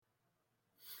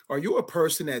Are you a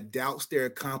person that doubts their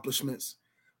accomplishments,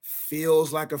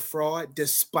 feels like a fraud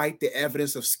despite the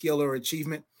evidence of skill or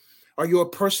achievement? Are you a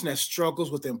person that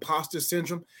struggles with imposter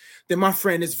syndrome? Then, my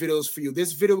friend, this video is for you.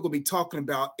 This video, we're going to be talking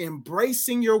about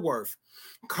embracing your worth,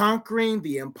 conquering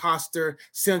the imposter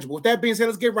syndrome. With that being said,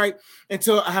 let's get right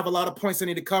into I have a lot of points I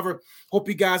need to cover. Hope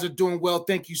you guys are doing well.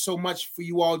 Thank you so much for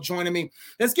you all joining me.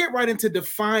 Let's get right into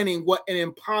defining what an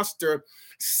imposter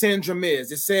syndrome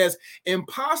is. It says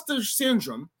imposter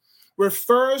syndrome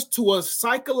refers to a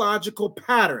psychological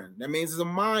pattern. That means it's a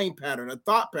mind pattern, a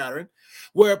thought pattern,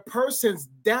 where a person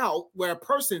doubts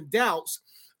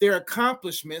their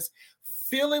accomplishments,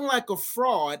 feeling like a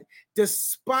fraud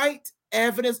despite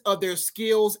evidence of their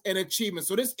skills and achievements.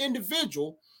 So this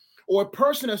individual or a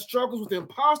person that struggles with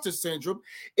imposter syndrome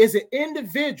is an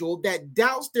individual that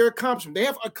doubts their accomplishment. They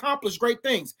have accomplished great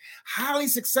things, highly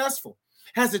successful,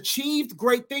 has achieved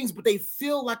great things, but they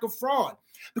feel like a fraud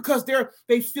because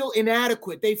they feel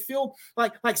inadequate. They feel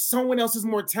like someone else is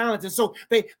more talented. So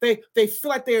they feel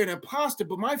like they're an imposter.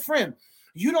 But my friend,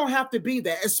 you don't have to be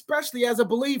that, especially as a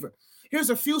believer. Here's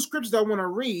a few scriptures I want to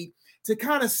read to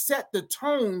kind of set the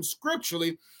tone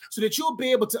scripturally so that you'll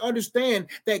be able to understand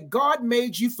that God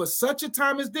made you for such a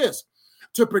time as this,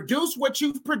 to produce what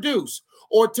you've produced,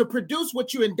 or to produce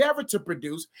what you endeavor to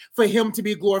produce for him to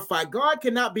be glorified. God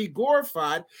cannot be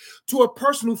glorified to a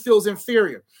person who feels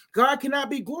inferior. God cannot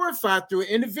be glorified through an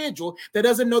individual that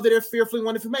doesn't know that they're fearfully and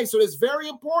wonderfully made. So it's very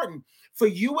important for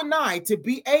you and I to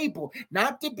be able,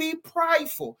 not to be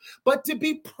prideful, but to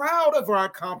be proud of our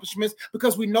accomplishments,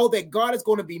 because we know that God is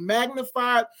going to be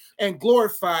magnified and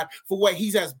glorified for what he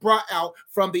has brought out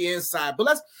from the inside. But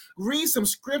let's read some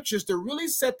scriptures to really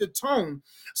set the tone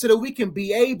so that we can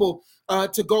be able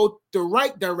to go the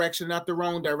right direction, not the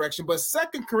wrong direction. But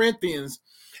 2 Corinthians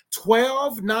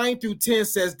 12:9-10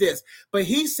 says this: but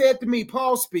he said to me,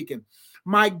 Paul speaking,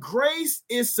 my grace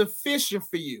is sufficient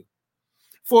for you,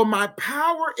 for my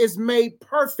power is made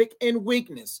perfect in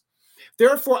weakness.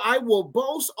 Therefore, I will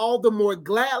boast all the more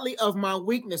gladly of my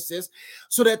weaknesses,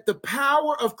 so that the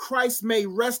power of Christ may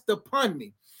rest upon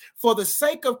me. For the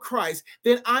sake of Christ,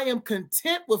 then I am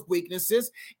content with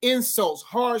weaknesses, insults,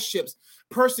 hardships,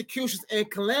 persecutions, and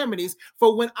calamities.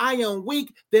 For when I am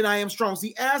weak, then I am strong.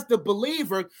 See, as the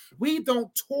believer, we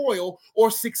don't toil or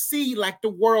succeed like the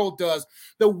world does.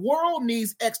 The world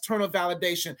needs external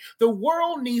validation. The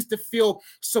world needs to feel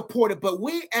supported. But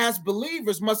we as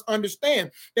believers must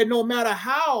understand that no matter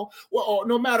how or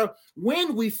no matter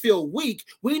when we feel weak,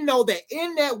 we know that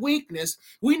in that weakness,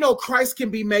 we know Christ can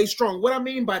be made strong. What I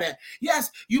mean by that? Yes,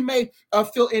 you may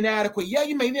feel inadequate. Yeah,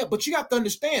 you may, but you have to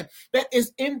understand that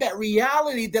is in that reality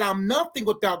that I'm nothing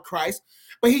without Christ,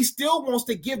 but he still wants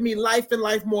to give me life and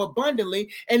life more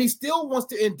abundantly, and he still wants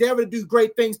to endeavor to do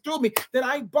great things through me. Then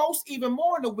I boast even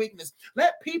more in the weakness.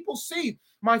 Let people see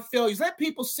my failures. Let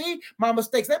people see my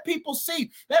mistakes. Let people see.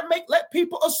 Let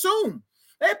people assume.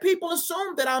 Let people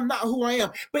assume that I'm not who I am.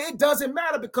 But it doesn't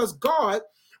matter, because God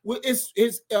is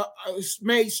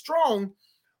made strong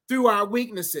through our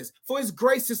weaknesses. For his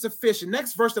grace is sufficient.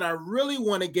 Next verse that I really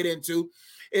want to get into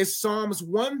is Psalms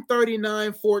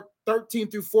 139,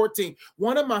 13-14.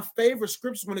 One of my favorite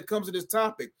scriptures when it comes to this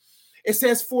topic. It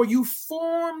says, for you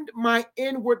formed my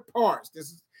inward parts.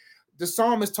 This is the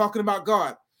psalmist talking about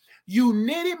God. You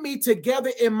knitted me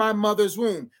together in my mother's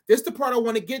womb. This is the part I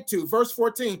want to get to. Verse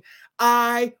 14,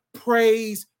 I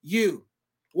praise you.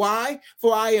 Why?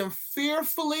 For I am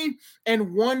fearfully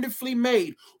and wonderfully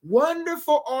made.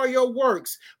 Wonderful are your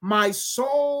works. My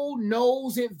soul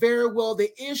knows it very well.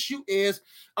 The issue is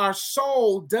our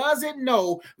soul doesn't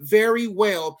know very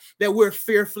well that we're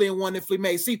fearfully and wonderfully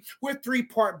made. See, we're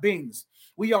three-part beings.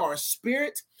 We are a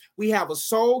spirit, we have a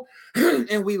soul,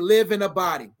 and we live in a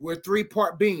body. We're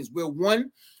three-part beings. We're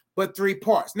one, but three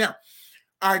parts. Now,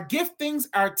 our giftings,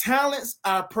 our talents,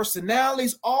 our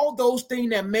personalities, all those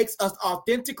things that makes us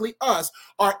authentically us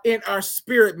are in our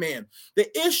spirit man. The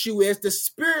issue is the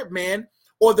spirit man,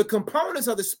 or the components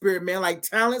of the spirit man, like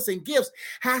talents and gifts,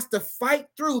 has to fight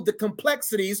through the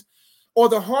complexities or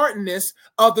the hardness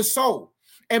of the soul.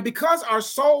 And because our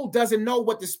soul doesn't know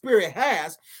what the spirit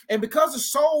has, and because the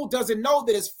soul doesn't know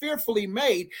that it's fearfully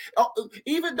made,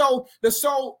 even though the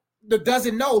soul that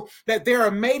doesn't know that they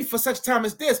are made for such time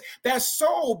as this, that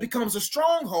soul becomes a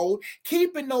stronghold,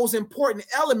 keeping those important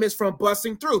elements from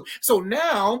busting through. So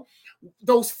now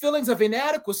those feelings of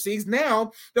inadequacies,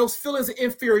 now those feelings of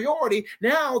inferiority,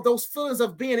 now those feelings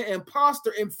of being an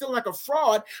imposter and feeling like a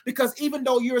fraud, because even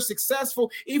though you're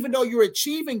successful, even though you're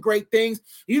achieving great things,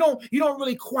 you don't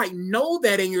really quite know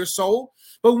that in your soul.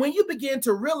 But when you begin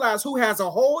to realize who has a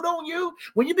hold on you,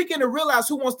 when you begin to realize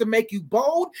who wants to make you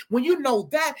bold, when you know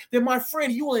that, then my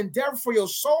friend, you will endeavor for your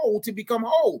soul to become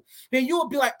whole. Then you will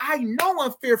be like, I know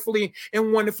I'm fearfully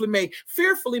and wonderfully made.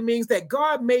 Fearfully means that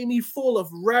God made me full of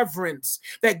reverence,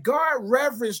 that God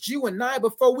reverenced you and I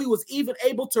before we was even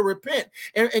able to repent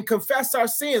and confess our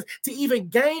sins, to even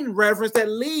gain reverence that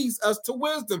leads us to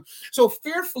wisdom. So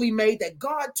fearfully made, that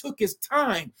God took his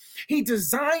time. He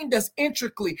designed us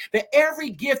intricately, that every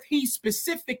gift he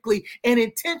specifically and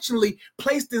intentionally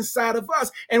placed inside of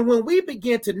us. And when we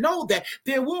begin to know that,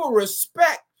 then we'll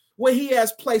respect what he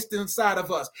has placed inside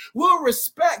of us. We'll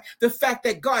respect the fact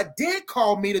that God did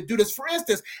call me to do this. For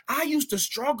instance, I used to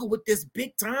struggle with this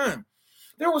big time.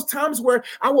 There was times where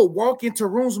I would walk into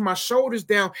rooms with my shoulders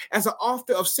down as an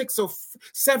author of 6 or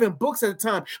 7 books at a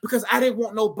time, because I didn't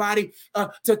want nobody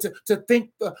to think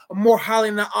more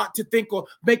highly than I ought to think, or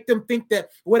make them think that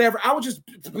whatever. I was just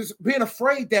being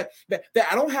afraid that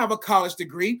I don't have a college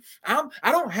degree. I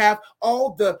don't have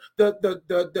all the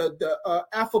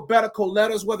alphabetical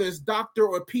letters, whether it's doctor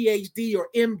or PhD or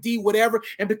MD, whatever.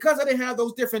 And because I didn't have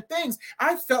those different things,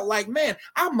 I felt like, man,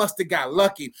 I must have got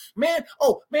lucky. Man,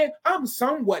 I'm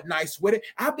somewhat nice with it.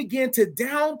 I began to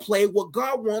downplay what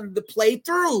God wanted to play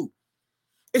through.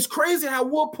 It's crazy how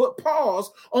we'll put pause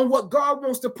on what God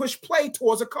wants to push play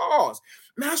towards a cause.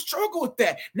 Now, I struggle with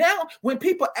that. Now, when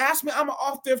people ask me, I'm an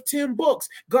author of 10 books,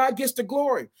 God gets the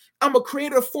glory. I'm a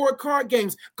creator of 4 card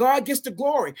games, God gets the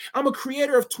glory. I'm a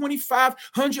creator of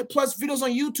 2,500 plus videos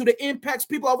on YouTube that impacts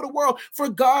people over the world for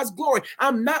God's glory.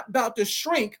 I'm not about to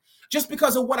shrink just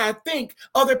because of what I think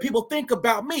other people think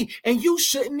about me, and you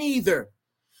shouldn't either.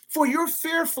 For you're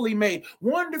fearfully made.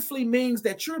 Wonderfully means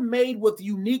that you're made with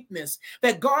uniqueness,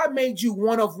 that God made you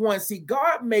one of one. See,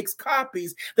 God makes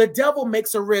copies. The devil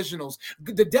makes originals.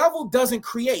 The devil doesn't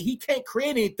create. He can't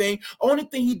create anything. Only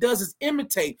thing he does is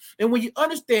imitate. And when you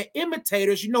understand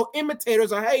imitators, you know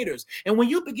imitators are haters. And when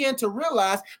you begin to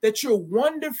realize that you're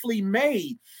wonderfully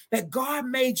made, that God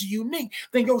made you unique,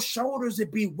 then your shoulders will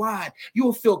be wide. You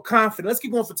will feel confident. Let's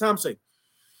keep going for time's sake.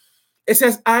 It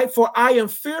says, I am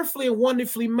fearfully and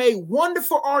wonderfully made.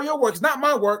 Wonderful are your works, not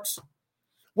my works.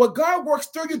 What God works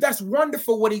through you, that's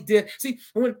wonderful what he did. See,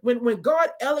 when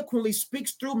God eloquently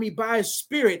speaks through me by his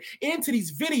spirit into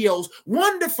these videos,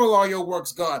 wonderful are your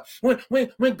works, God.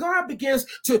 When God begins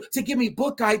to give me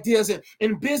book ideas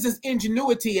and business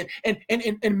ingenuity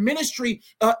and ministry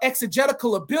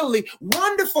exegetical ability,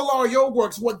 wonderful are your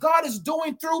works. What God is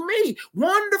doing through me,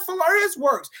 wonderful are his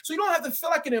works. So you don't have to feel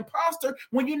like an imposter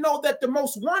when you know that the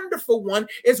most wonderful one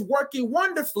is working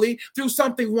wonderfully through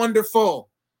something wonderful.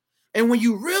 And when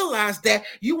you realize that,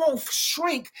 you won't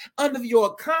shrink under your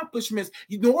accomplishments,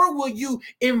 nor will you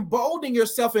embolden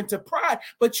yourself into pride,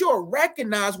 but you'll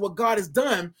recognize what God has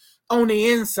done on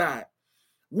the inside.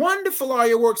 Wonderful are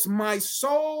your works. My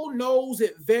soul knows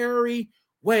it very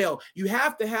well. You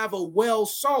have to have a well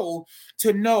soul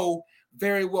to know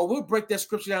very well. We'll break that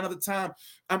scripture down another time.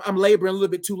 I'm laboring a little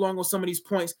bit too long on some of these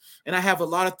points, and I have a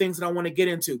lot of things that I want to get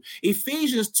into.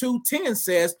 Ephesians 2:10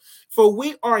 says, for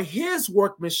we are his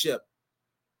workmanship,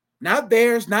 not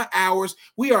theirs, not ours.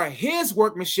 We are his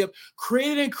workmanship,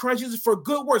 created in Christ Jesus for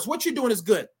good works. What you're doing is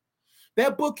good.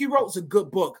 That book you wrote is a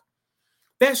good book.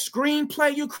 That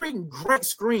screenplay you're creating, great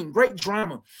screen, great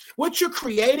drama. What you're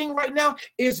creating right now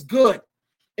is good.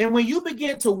 And when you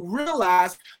begin to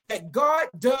realize that God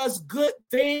does good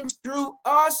things through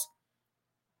us,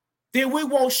 then we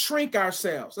won't shrink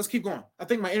ourselves. Let's keep going. I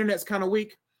think my internet's kind of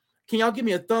weak. Can y'all give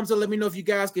me a thumbs up? Let me know if you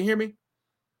guys can hear me.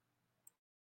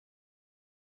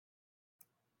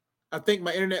 I think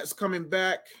my internet's coming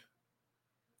back.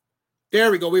 There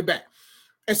we go. We're back.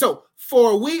 And so,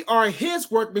 for we are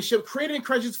his workmanship, created in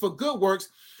Christ Jesus for good works,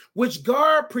 which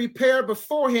God prepared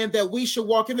beforehand that we should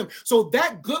walk in them. So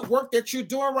that good work that you're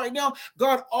doing right now,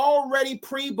 God already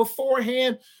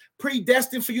beforehand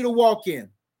predestined for you to walk in.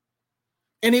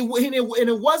 And it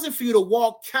wasn't for you to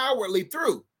walk cowardly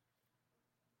through,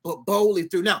 but boldly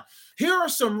through. Now, here are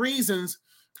some reasons.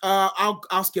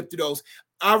 I'll skip through those.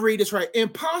 I'll read this right.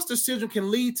 Imposter syndrome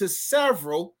can lead to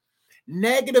several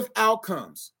negative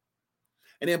outcomes.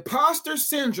 And imposter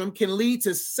syndrome can lead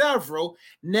to several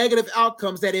negative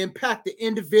outcomes that impact the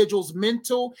individual's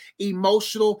mental,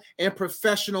 emotional, and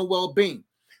professional well-being.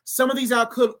 Some of these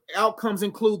outcomes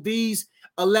include these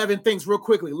 11 things real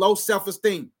quickly. Low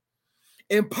self-esteem.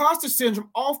 Imposter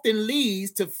syndrome often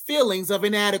leads to feelings of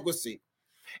inadequacy.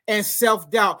 and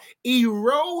self-doubt,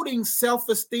 eroding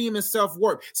self-esteem and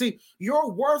self-worth. See,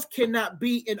 your worth cannot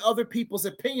be in other people's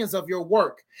opinions of your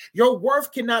work. Your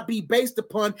worth cannot be based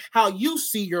upon how you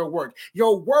see your work.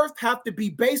 Your worth have to be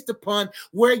based upon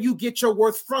where you get your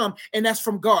worth from, and that's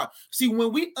from God. See,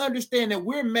 when we understand that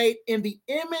we're made in the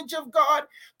image of God,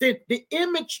 then the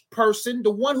image person,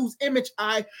 the one whose image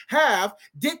I have,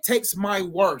 dictates my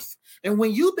worth. And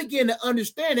when you begin to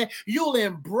understand it, you'll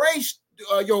embrace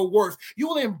your worth. You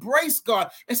will embrace God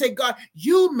and say, God,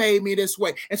 you made me this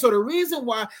way. And so the reason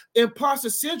why imposter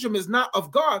syndrome is not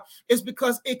of God is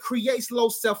because it creates low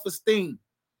self-esteem.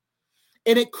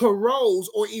 And it corrodes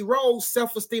or erodes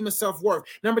self-esteem and self-worth.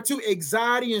 Number two,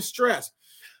 anxiety and stress.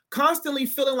 Constantly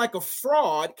feeling like a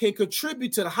fraud can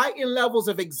contribute to the heightened levels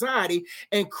of anxiety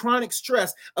and chronic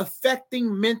stress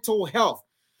affecting mental health.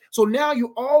 So now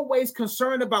you're always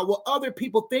concerned about what other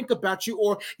people think about you,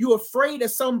 or you're afraid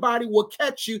that somebody will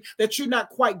catch you, that you're not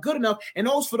quite good enough. And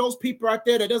those for those people out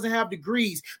there that doesn't have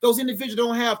degrees, those individuals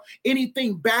don't have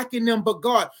anything backing them but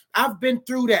God. I've been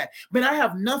through that. Man, I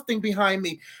have nothing behind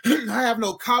me. I have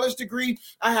no college degree.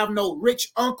 I have no rich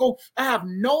uncle. I have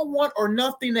no one or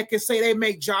nothing that can say they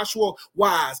make Joshua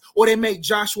wise or they make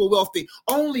Joshua wealthy.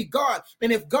 Only God.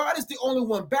 And if God is the only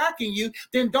one backing you,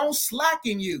 then don't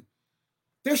slacken you.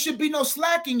 There should be no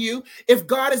slacking you if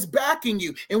God is backing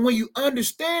you. And when you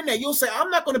understand that, you'll say, I'm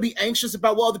not going to be anxious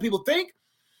about what other people think.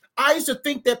 I used to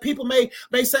think that people may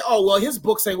say, oh, well, his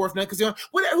books ain't worth nothing because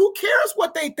who cares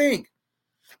what they think?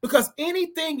 Because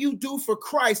anything you do for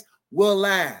Christ will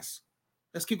last.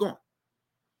 Let's keep going.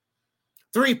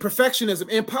 3, perfectionism.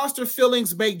 Imposter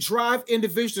feelings may drive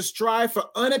individuals to strive for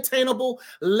unattainable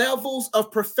levels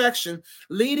of perfection,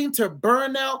 leading to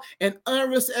burnout and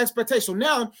unrealistic expectation.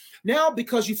 Now,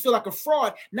 because you feel like a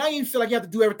fraud, now you feel like you have to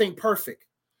do everything perfect.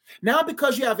 Now,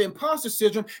 because you have imposter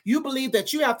syndrome, you believe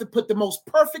that you have to put the most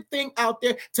perfect thing out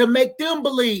there to make them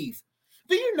believe.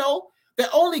 Do you know that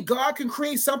only God can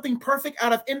create something perfect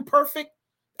out of imperfect?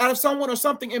 Out of someone or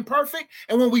something imperfect?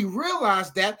 And when we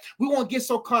realize that, we won't get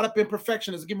so caught up in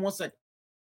perfectionism. Give me 1 second.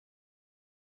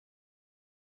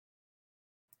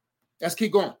 Let's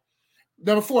keep going.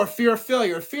 Number 4, fear of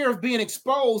failure. Fear of being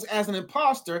exposed as an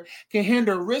imposter can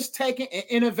hinder risk-taking and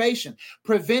innovation,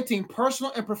 preventing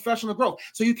personal and professional growth.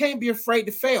 So you can't be afraid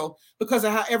to fail because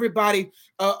of how everybody,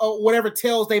 whatever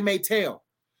tales they may tell.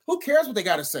 Who cares what they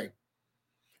got to say?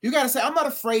 You got to say, I'm not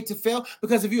afraid to fail,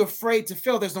 because if you're afraid to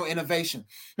fail, there's no innovation.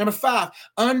 Number 5,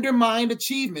 undermined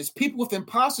achievements. People with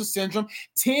imposter syndrome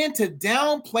tend to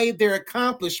downplay their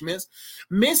accomplishments,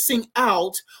 missing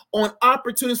out on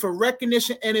opportunities for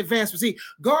recognition and advancement. See,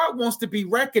 God wants to be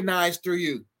recognized through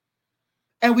you.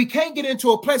 And we can't get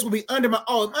into a place where we undermine,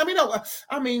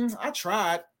 I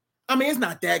tried. It's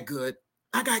not that good.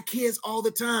 I got kids all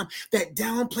the time that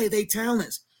downplay their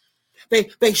talents.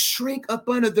 They shrink up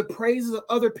under the praises of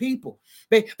other people.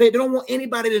 They don't want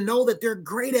anybody to know that they're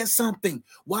great at something.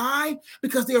 Why?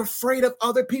 Because they're afraid of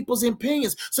other people's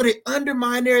opinions. So they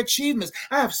undermine their achievements.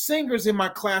 I have singers in my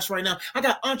class right now. I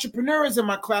got entrepreneurs in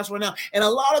my class right now. And a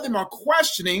lot of them are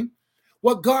questioning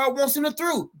what God wants them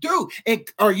to do. And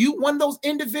are you one of those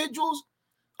individuals?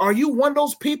 Are you one of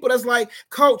those people that's like,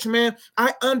 Coach, man,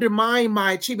 I undermine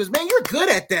my achievements? Man, you're good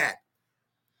at that.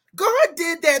 God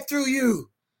did that through you.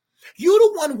 You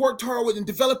the one worked hard with and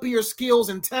developing your skills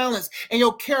and talents and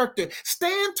your character.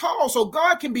 Stand tall so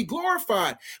God can be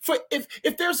glorified. For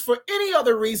if there's for any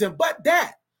other reason but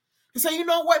that, to say, you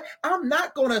know what? I'm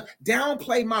not going to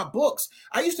downplay my books.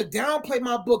 I used to downplay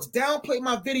my books, downplay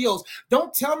my videos.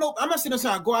 Don't tell no, I'm not saying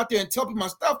I go out there and tell people my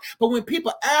stuff, but when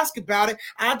people ask about it,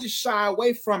 I just shy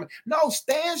away from it. No,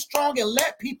 stand strong and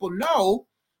let people know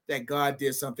that God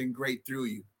did something great through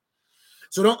you.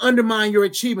 So don't undermine your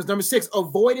achievements. Number 6,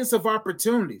 avoidance of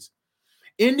opportunities.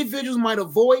 Individuals might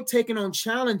avoid taking on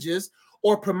challenges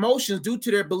or promotions due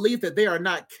to their belief that they are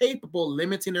not capable,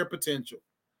 limiting their potential.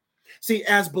 See,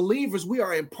 as believers, we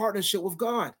are in partnership with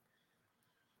God.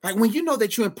 Like when you know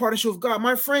that you're in partnership with God,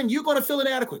 my friend, you're going to feel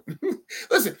inadequate.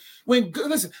 Listen,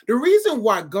 the reason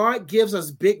why God gives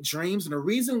us big dreams and the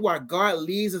reason why God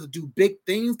leads us to do big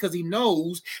things, because he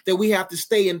knows that we have to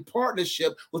stay in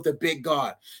partnership with the big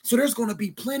God. So there's going to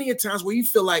be plenty of times where you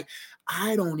feel like,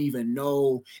 I don't even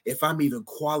know if I'm even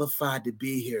qualified to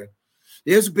be here.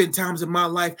 There's been times in my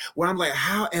life where I'm like,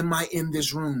 how am I in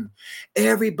this room?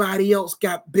 Everybody else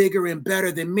got bigger and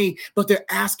better than me, but they're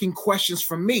asking questions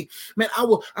from me. Man, I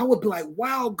would be like,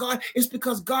 wow, God, it's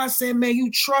because God said, man, you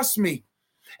trust me.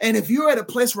 And if you're at a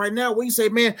place right now where you say,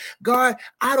 man, God,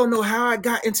 I don't know how I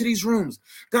got into these rooms.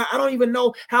 God, I don't even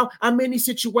know how I'm in these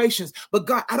situations. But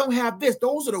God, I don't have this.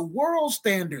 Those are the world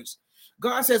standards.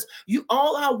 God says,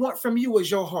 all I want from you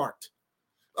is your heart.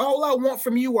 All I want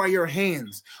from you are your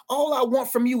hands. All I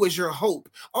want from you is your hope.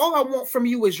 All I want from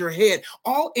you is your head.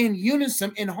 All in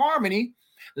unison, in harmony,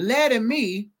 letting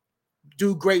me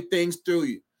do great things through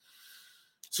you.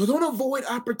 So don't avoid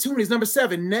opportunities. Number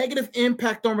 7, negative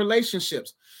impact on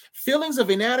relationships. Feelings of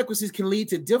inadequacies can lead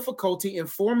to difficulty in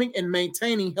forming and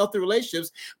maintaining healthy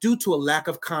relationships due to a lack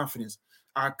of confidence.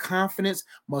 Our confidence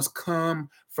must come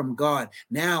from God.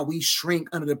 Now we shrink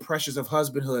under the pressures of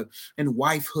husbandhood and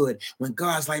wifehood when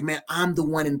God's like, man, I'm the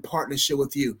one in partnership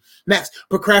with you. Next,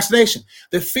 procrastination.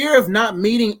 The fear of not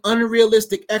meeting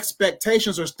unrealistic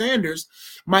expectations or standards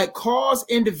might cause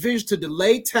individuals to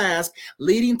delay tasks,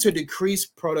 leading to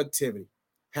decreased productivity.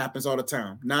 Happens all the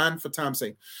time. 9 for time's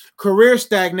sake. Career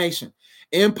stagnation.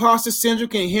 Imposter syndrome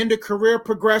can hinder career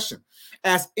progression,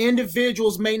 as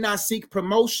individuals may not seek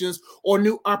promotions or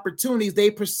new opportunities they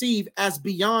perceive as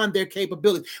beyond their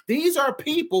capabilities. These are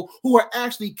people who are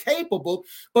actually capable,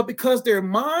 but because their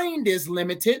mind is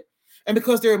limited, and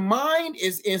because their mind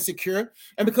is insecure,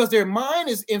 and because their mind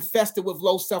is infested with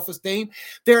low self-esteem,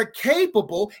 they're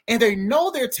capable, and they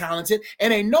know they're talented,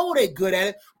 and they know they're good at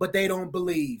it, but they don't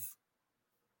believe.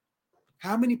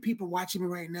 How many people watching me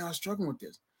right now are struggling with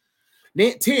this?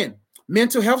 10,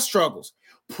 mental health struggles.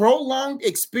 Prolonged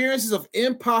experiences of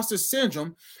imposter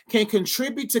syndrome can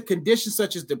contribute to conditions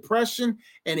such as depression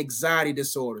and anxiety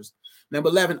disorders. Number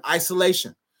 11,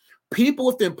 isolation. People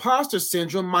with imposter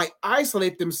syndrome might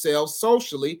isolate themselves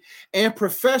socially and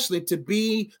professionally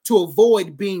to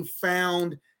avoid being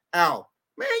found out.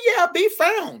 Man, yeah, be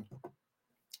found.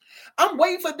 I'm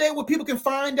waiting for the day where people can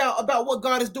find out about what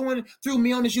God is doing through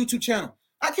me on this YouTube channel.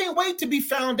 I can't wait to be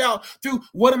found out through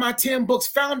one of my 10 books,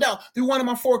 found out through one of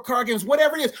my 4 card games,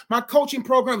 whatever it is, my coaching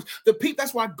programs.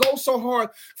 That's why I go so hard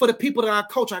for the people that I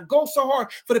coach. I go so hard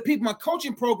for the people in my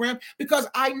coaching program because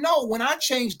I know when I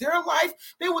change their life,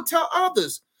 they will tell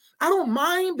others. I don't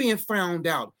mind being found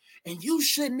out, and you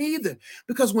shouldn't either,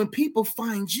 because when people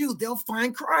find you, they'll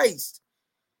find Christ.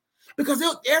 Because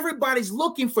everybody's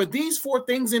looking for these 4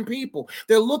 things in people.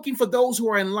 They're looking for those who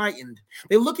are enlightened.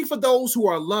 They're looking for those who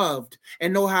are loved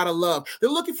and know how to love. They're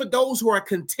looking for those who are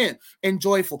content and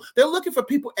joyful. They're looking for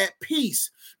people at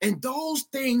peace. And those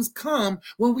things come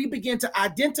when we begin to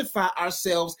identify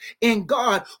ourselves in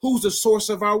God, who's the source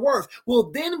of our worth.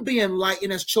 We'll then be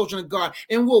enlightened as children of God,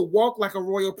 and we'll walk like a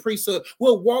royal priesthood.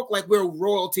 We'll walk like we're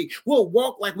royalty. We'll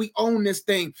walk like we own this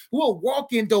thing. We'll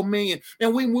walk in dominion.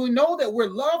 And we know that we're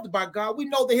loved by God. We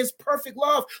know that his perfect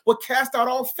love will cast out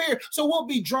all fear. So we'll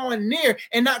be drawing near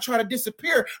and not try to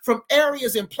disappear from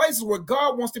areas and places where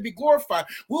God wants to be glorified.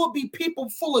 We'll be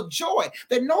people full of joy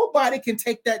that nobody can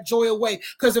take that joy away.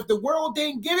 Because if the world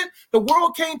didn't give it, the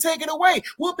world can't take it away.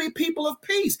 We'll be people of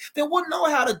peace. Then we'll know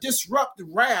how to disrupt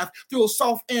wrath through a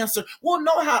soft answer. We'll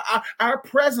know how our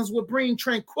presence will bring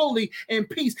tranquility and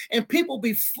peace. And people will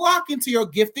be flocking to your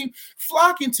gifting,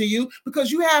 flocking to you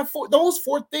because you have those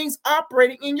 4 things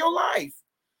operating in your life.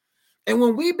 And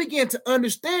when we begin to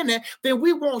understand that, then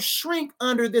we won't shrink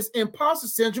under this imposter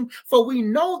syndrome, for we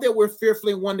know that we're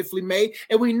fearfully and wonderfully made,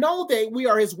 and we know that we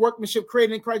are his workmanship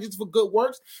created in Christ Jesus for good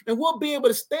works, and we'll be able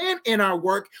to stand in our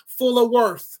work full of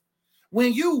worth.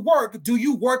 When you work, do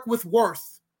you work with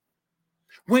worth?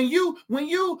 When you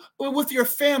with your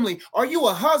family, are you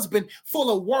a husband full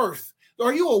of worth?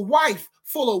 Are you a wife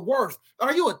full of worth?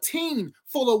 Are you a teen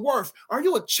full of worth? Are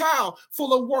you a child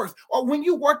full of worth? Or when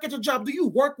you work at your job, do you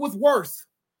work with worth?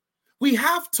 We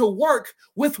have to work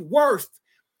with worth.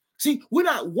 See, we're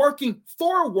not working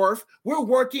for worth. We're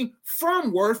working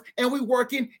from worth, and we're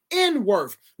working in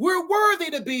worth. We're worthy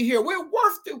to be here. We're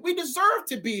worth it. We deserve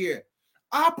to be here,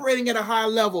 operating at a high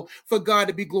level for God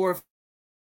to be glorified.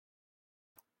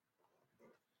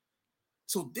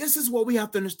 So this is what we have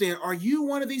to understand. Are you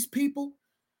one of these people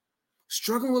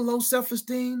struggling with low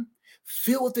self-esteem,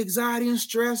 filled with anxiety and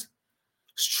stress,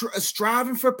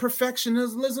 striving for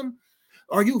perfectionism?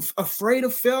 Are you afraid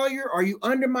of failure? Are you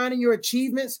undermining your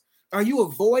achievements? Are you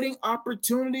avoiding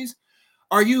opportunities?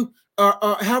 Are you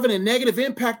having a negative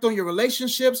impact on your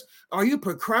relationships? Are you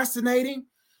procrastinating?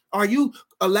 Are you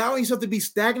allowing yourself to be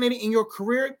stagnated in your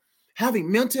career,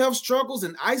 having mental health struggles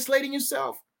and isolating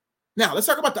yourself? Now, let's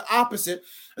talk about the opposite,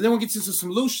 and then we'll get into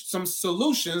some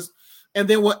solutions, and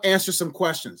then we'll answer some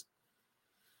questions.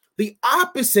 The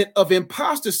opposite of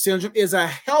imposter syndrome is a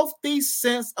healthy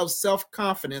sense of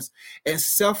self-confidence and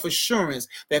self-assurance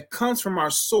that comes from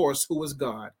our source, who is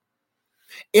God.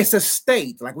 It's a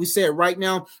state. Like we said, right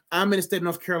now, I'm in the state of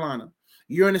North Carolina.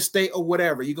 You're in a state or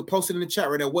whatever. You can post it in the chat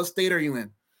right now. What state are you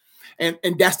in? And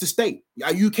that's the state.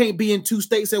 You can't be in two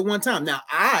states at one time. Now,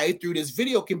 I, through this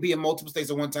video, can be in multiple states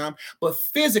at one time, but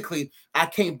physically, I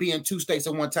can't be in two states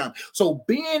at one time. So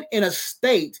being in a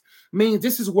state means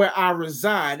this is where I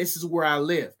reside. This is where I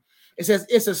live. It says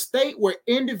it's a state where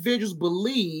individuals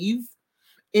believe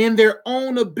in their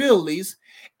own abilities,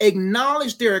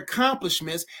 acknowledge their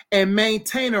accomplishments, and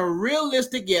maintain a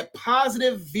realistic yet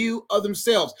positive view of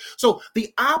themselves. So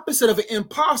the opposite of an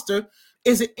imposter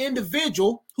is an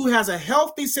individual who has a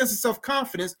healthy sense of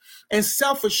self-confidence and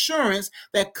self-assurance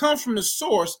that comes from the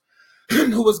source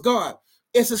who is God.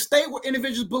 It's a state where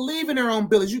individuals believe in their own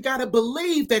abilities. You got to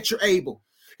believe that you're able.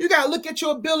 You got to look at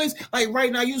your abilities. Like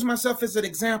right now, I use myself as an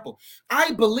example.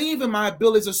 I believe in my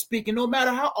abilities of speaking, no matter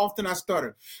how often I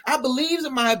stutter. I believe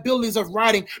in my abilities of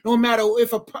writing, no matter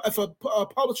if a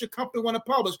publisher company want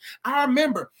to publish. I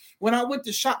remember when I went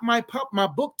to shop my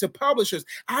book to publishers,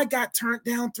 I got turned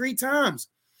down 3 times.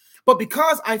 But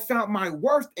because I found my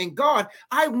worth in God,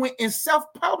 I went and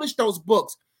self-published those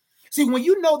books. See, when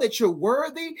you know that you're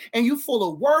worthy and you're full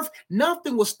of worth,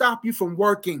 nothing will stop you from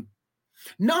working.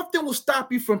 Nothing will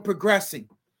stop you from progressing.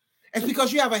 It's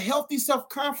because you have a healthy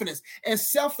self-confidence and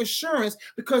self-assurance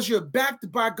because you're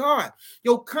backed by God.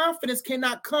 Your confidence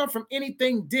cannot come from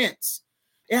anything dense.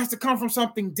 It has to come from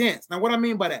something dense. Now, what I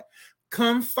mean by that?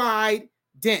 Confide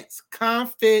dense.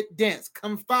 Confidence.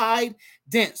 Confide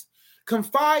dense.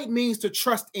 Confide means to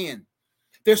trust in.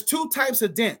 There's 2 types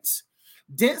of dense.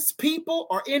 Dense people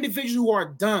are individuals who are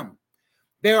dumb.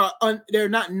 They're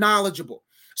not knowledgeable.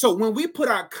 So when we put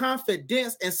our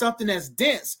confidence in something that's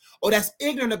dense or that's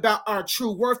ignorant about our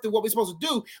true worth and what we're supposed to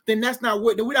do, then that's not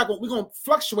what we're going to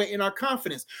fluctuate in our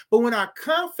confidence. But when our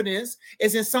confidence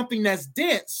is in something that's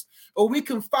dense, or we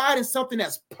confide in something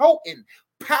that's potent,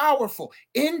 powerful,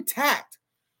 intact,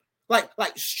 like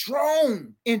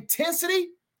strong intensity,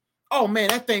 oh man,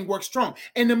 that thing works strong.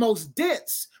 And the most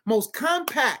dense, most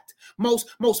compact,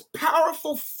 most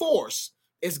powerful force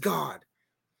is God.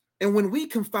 And when we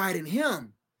confide in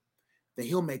him, then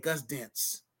he'll make us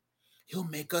dense. He'll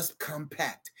make us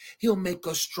compact. He'll make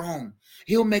us strong.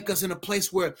 He'll make us in a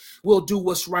place where we'll do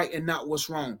what's right and not what's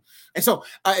wrong. And so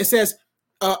it says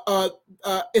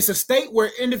it's a state where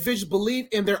individuals believe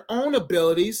in their own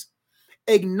abilities,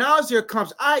 acknowledge their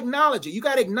accomplishments. I acknowledge it. You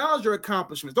got to acknowledge your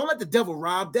accomplishments. Don't let the devil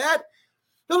rob that.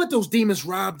 Don't let those demons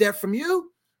rob that from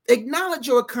you. Acknowledge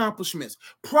your accomplishments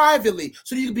privately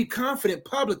so that you can be confident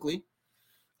publicly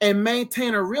and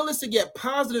maintain a realistic yet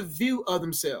positive view of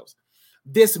themselves.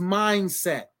 This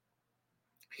mindset,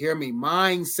 hear me,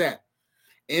 mindset.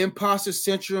 Imposter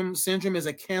syndrome is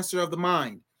a cancer of the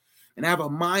mind. And I have a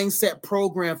mindset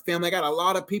program, family. I got a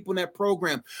lot of people in that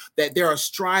program that they are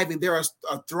striving, they are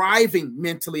thriving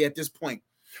mentally at this point,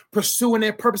 pursuing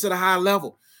their purpose at a high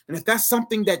level. And if that's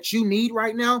something that you need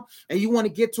right now, and you want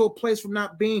to get to a place from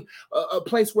not being a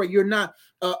place where you're not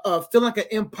feeling like an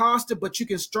imposter, but you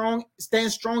can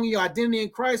stand strong in your identity in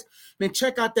Christ, then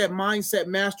check out that Mindset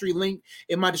Mastery link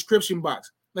in my description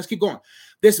box. Let's keep going.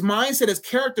 This mindset is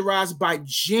characterized by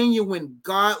genuine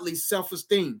godly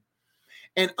self-esteem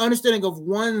and understanding of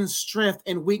one's strength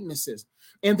and weaknesses,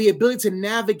 and the ability to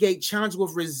navigate challenges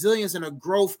with resilience and a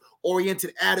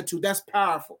growth-oriented attitude. That's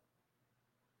powerful.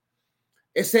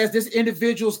 It says this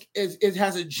individual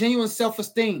has a genuine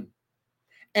self-esteem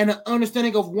and an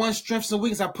understanding of one's strengths and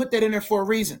weaknesses. I put that in there for a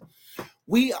reason.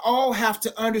 We all have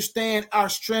to understand our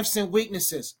strengths and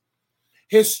weaknesses.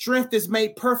 His strength is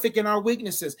made perfect in our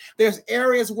weaknesses. There's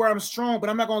areas where I'm strong, but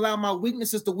I'm not going to allow my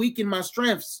weaknesses to weaken my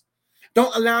strengths.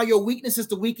 Don't allow your weaknesses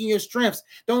to weaken your strengths.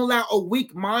 Don't allow a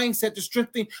weak mindset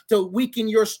to weaken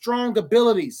your strong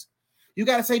abilities. You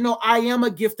got to say, no, I am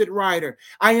a gifted writer.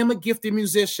 I am a gifted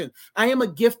musician. I am a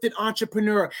gifted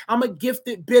entrepreneur. I'm a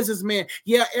gifted businessman.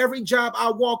 Yeah, every job I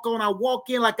walk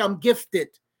in like I'm gifted.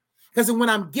 Because when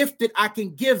I'm gifted, I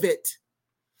can give it.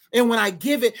 And when I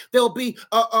give it, they'll be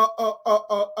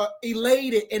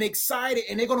elated and excited.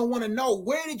 And they're going to want to know,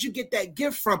 where did you get that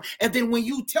gift from? And then when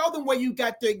you tell them where you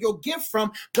got your gift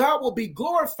from, God will be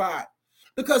glorified.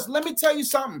 Because let me tell you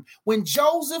something. When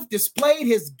Joseph displayed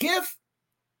his gift,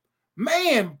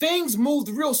 man, things moved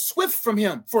real swift for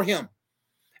him.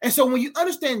 And so when you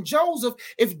understand Joseph,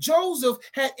 if Joseph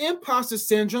had imposter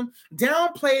syndrome,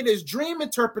 downplayed his dream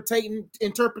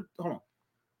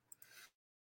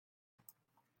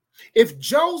If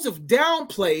Joseph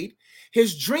downplayed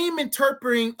his dream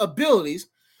interpreting abilities,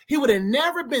 he would have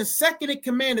never been second in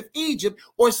command of Egypt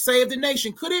or saved the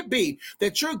nation. Could it be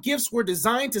that your gifts were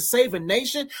designed to save a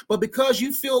nation, but because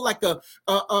you feel like an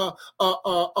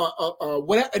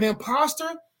imposter,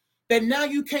 that now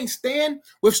you can't stand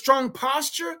with strong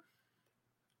posture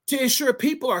to ensure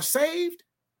people are saved?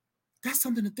 That's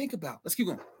something to think about. Let's keep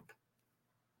going.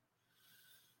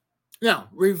 Now,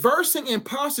 reversing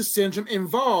imposter syndrome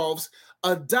involves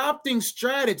adopting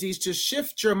strategies to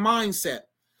shift your mindset,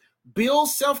 build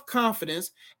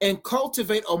self-confidence, and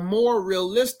cultivate a more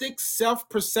realistic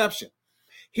self-perception.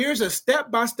 Here's a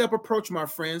step-by-step approach, my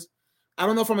friends. I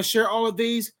don't know if I'm going to share all of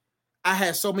these. I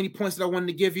had so many points that I wanted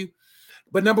to give you.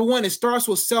 But number one, it starts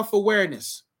with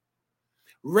self-awareness.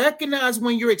 Recognize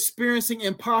when you're experiencing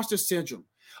imposter syndrome.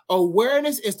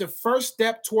 Awareness is the first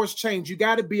step towards change. You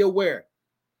got to be aware.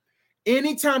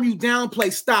 Anytime you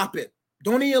downplay, stop it.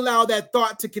 Don't even allow that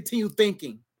thought to continue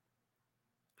thinking.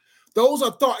 Those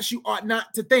are thoughts you ought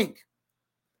not to think.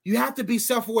 You have to be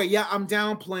self-aware. Yeah, I'm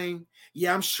downplaying.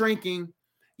 Yeah, I'm shrinking.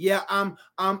 Yeah,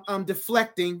 I'm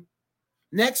deflecting.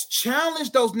 Next,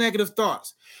 challenge those negative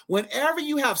thoughts. Whenever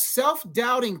you have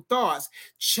self-doubting thoughts,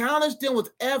 challenge them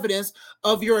with evidence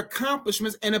of your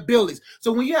accomplishments and abilities.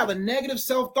 So when you have a negative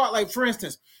self-thought, like for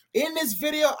instance, in this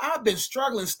video, I've been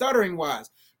struggling stuttering-wise.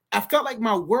 I felt like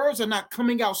my words are not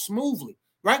coming out smoothly,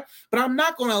 right? But I'm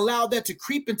not going to allow that to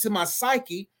creep into my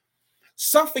psyche,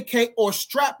 suffocate or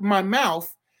strap my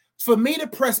mouth for me to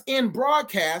press end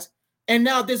broadcast. And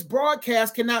now this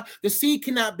broadcast the seed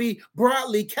cannot be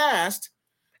broadly cast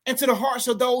into the hearts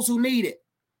of those who need it.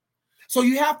 So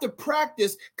you have to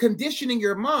practice conditioning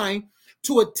your mind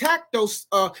to attack those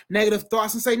negative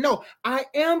thoughts and say, no, I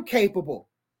am capable.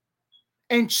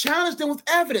 And challenge them with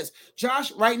evidence.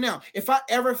 Josh, right now, if I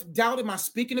ever doubted my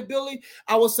speaking ability,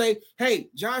 I will say, hey,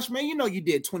 Josh, man, you know you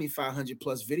did 2,500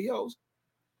 plus videos.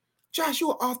 Josh, you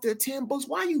were off there 10 books.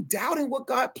 Why are you doubting what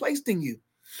God placed in you?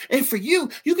 And for you,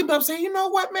 you can be up saying, you know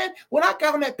what, man? When I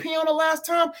got on that piano last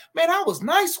time, man, I was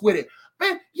nice with it.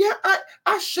 Man, yeah,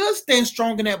 I should stand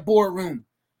strong in that boardroom.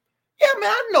 Yeah, man,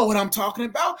 I know what I'm talking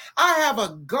about. I have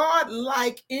a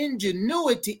God-like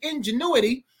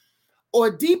ingenuity or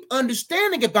deep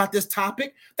understanding about this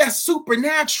topic that's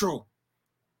supernatural.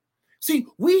 See,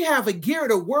 we have a gear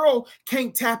the world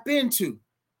can't tap into.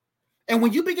 And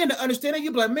when you begin to understand it,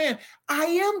 you'll be like, man, I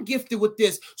am gifted with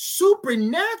this,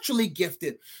 supernaturally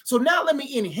gifted. So now let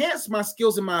me enhance my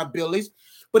skills and my abilities.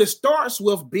 But it starts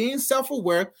with being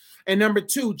self-aware. And number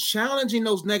two, challenging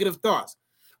those negative thoughts.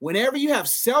 Whenever you have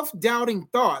self-doubting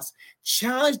thoughts,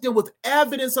 challenge them with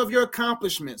evidence of your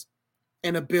accomplishments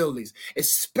and abilities,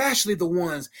 especially the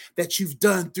ones that you've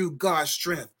done through God's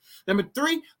strength. Number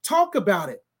three, talk about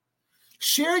it.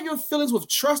 Share your feelings with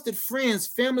trusted friends,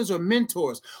 families, or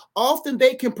mentors. Often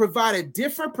they can provide a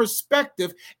different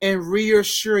perspective and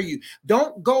reassure you.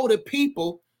 Don't go to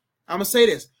people. I'm going to say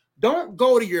this. Don't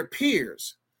go to your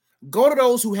peers. Go to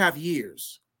those who have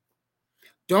years.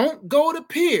 Don't go to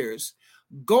peers.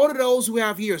 Go to those who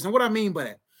have years. And what I mean by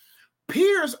that,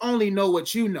 peers only know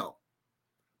what you know.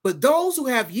 But those who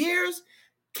have years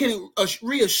can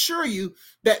reassure you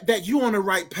that you're on the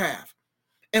right path.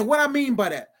 And what I mean by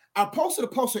that, I posted a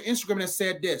post on Instagram that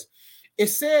said this. It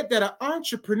said that an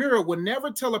entrepreneur would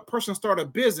never tell a person to start a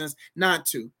business not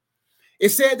to. It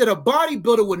said that a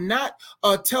bodybuilder would not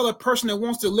tell a person that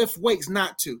wants to lift weights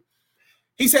not to.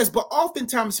 He says, but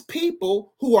oftentimes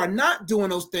people who are not doing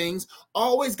those things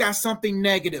always got something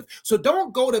negative. So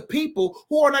don't go to people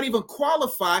who are not even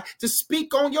qualified to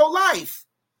speak on your life.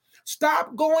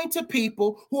 Stop going to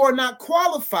people who are not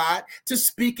qualified to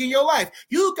speak in your life.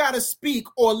 You got to speak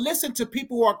or listen to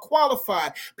people who are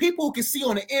qualified, people who can see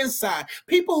on the inside,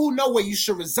 people who know where you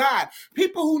should reside,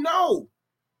 people who know.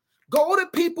 Go to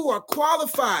people who are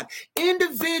qualified,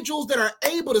 individuals that are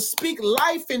able to speak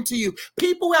life into you,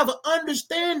 people who have an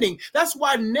understanding. That's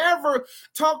why I never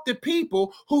talk to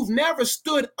people who've never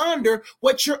stood under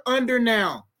what you're under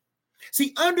now.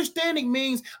 See, understanding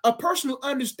means a person who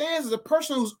understands is a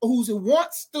person who's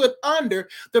once stood under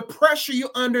the pressure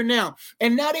you're under now.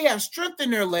 And now they have strength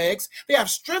in their legs. They have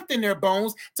strength in their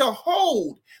bones to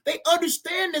hold. They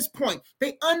understand this point.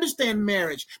 They understand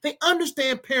marriage. They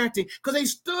understand parenting because they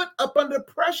stood up under the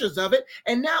pressures of it.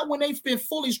 And now when they've been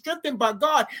fully strengthened by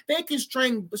God, they can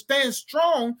stand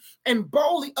strong and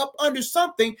boldly up under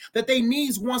something that their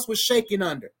knees once was shaking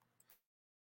under.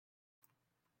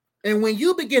 And when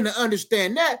you begin to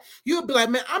understand that, you'll be like,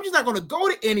 man, I'm just not going to go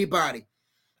to anybody.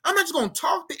 I'm not just going to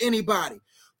talk to anybody.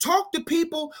 Talk to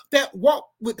people that walk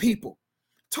with people.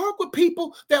 Talk with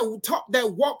people that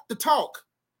walk the talk,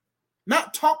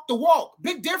 not talk the walk.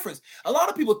 Big difference. A lot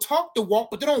of people talk the walk,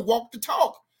 but they don't walk the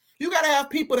talk. You got to have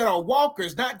people that are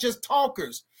walkers, not just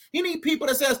talkers. You need people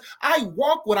that says, I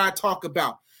walk what I talk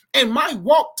about, and my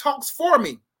walk talks for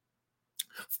me.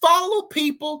 Follow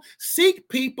people, seek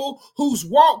people whose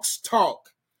walks talk,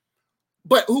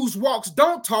 but whose walks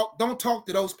don't talk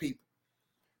to those people.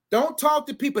 Don't talk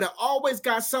to people that always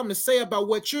got something to say about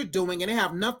what you're doing and they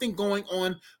have nothing going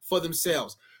on for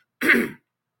themselves.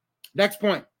 Next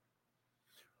point.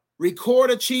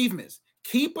 Record achievements.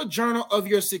 Keep a journal of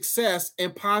your success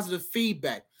and positive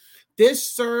feedback. This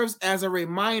serves as a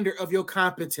reminder of your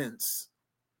competence.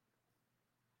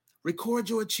 Record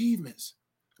your achievements.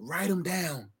 Write them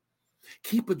down.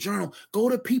 Keep a journal. Go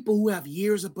to people who have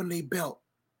years up under their belt.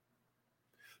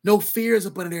 No fears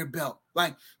up under their belt.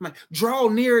 Like draw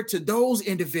near to those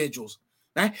individuals,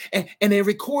 right? And then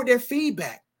record their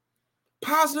feedback.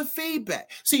 Positive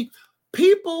feedback. See,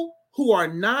 people who are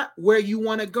not where you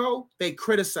want to go, they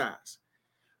criticize.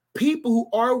 People who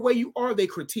are where you are, they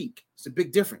critique. It's a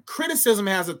big difference. Criticism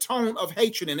has a tone of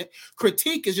hatred in it.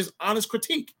 Critique is just honest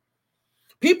critique.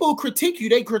 People who critique you,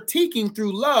 they critiquing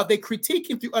through love. They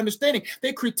critiquing through understanding.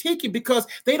 They critiquing because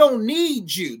they don't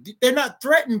need you. They're not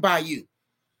threatened by you.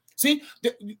 See,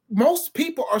 most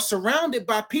people are surrounded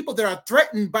by people that are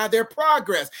threatened by their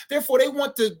progress. Therefore, they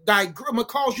want to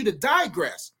cause you to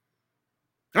digress.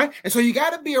 Right? And so you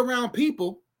got to be around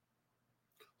people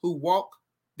who walk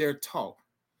their talk.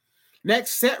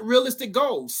 Next, set realistic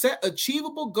goals. Set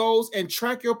achievable goals and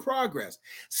track your progress.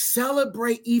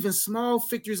 Celebrate even small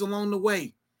victories along the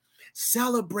way.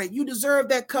 Celebrate. You deserve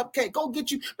that cupcake. Go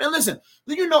get you. Man, listen,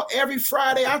 you know, every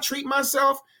Friday I treat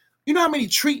myself. You know how many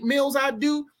treat meals I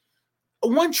do?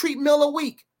 One treat meal a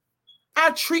week.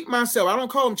 I treat myself. I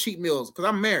don't call them cheat meals because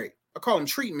I'm married. I call them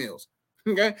treat meals.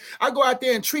 Okay? I go out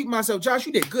there and treat myself. Josh,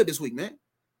 you did good this week, man.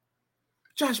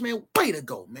 Josh, man, way to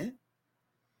go, man.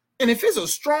 And if it's a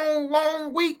strong,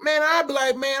 long week, man, I'd be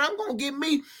like, man, I'm going to get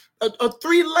me a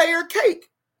 3-layer cake.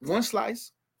 One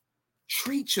slice.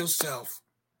 Treat yourself.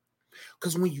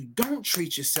 Because when you don't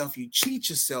treat yourself, you cheat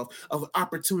yourself of an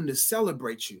opportunity to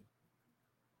celebrate you.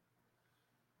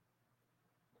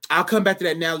 I'll come back to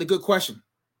that now. The good question.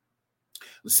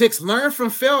 6, learn from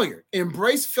failure.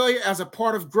 Embrace failure as a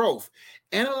part of growth.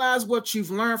 Analyze what you've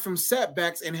learned from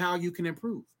setbacks and how you can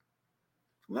improve.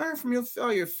 Learn from your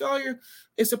failure. Failure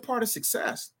is a part of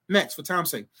success. Next, for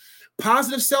time's sake,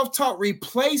 positive self-talk.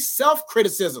 Replace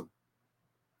self-criticism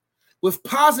with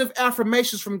positive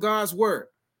affirmations from God's word.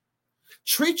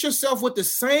 Treat yourself with the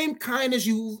same kindness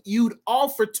you'd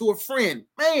offer to a friend.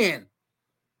 Man,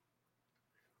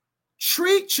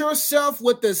 treat yourself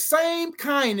with the same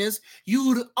kindness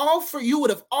you would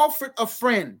have offered a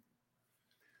friend.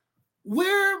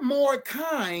 We're more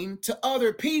kind to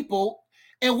other people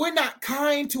and we're not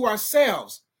kind to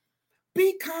ourselves.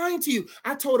 Be kind to you.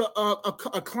 I told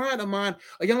a client of mine,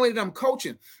 a young lady that I'm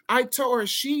coaching, I told her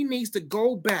she needs to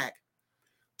go back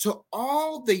to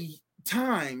all the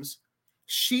times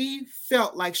she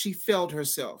felt like she failed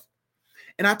herself.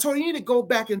 And I told her, you need to go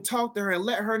back and talk to her and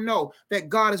let her know that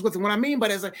God is with her. What I mean by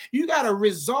that is like, you got to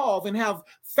resolve and have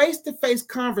face-to-face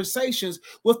conversations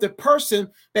with the person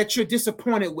that you're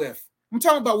disappointed with. I'm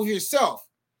talking about with yourself.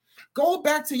 Go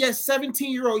back to your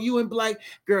 17-year-old you and be like,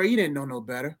 girl, you didn't know no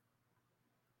better.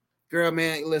 Girl,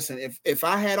 man, listen, if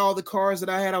I had all the cars that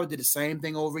I had, I would do the same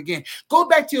thing over again. Go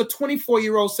back to your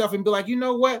 24-year-old self and be like, you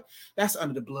know what? That's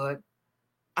under the blood.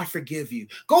 I forgive you.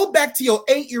 Go back to your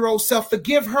 8-year-old self,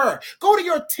 forgive her. Go to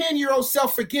your 10-year-old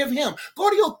self, forgive him. Go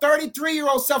to your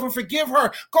 33-year-old self and forgive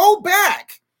her. Go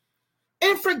back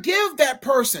and forgive that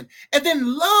person and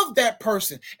then love that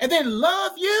person and then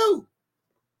love you.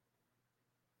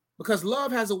 Because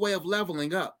love has a way of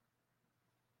leveling up.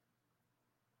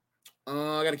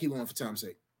 I got to keep going for time's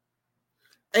sake.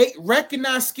 8,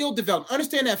 recognize skill development.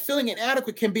 Understand that feeling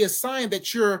inadequate can be a sign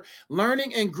that you're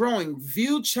learning and growing.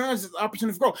 View challenges as an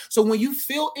opportunity for growth. So when you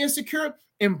feel insecure,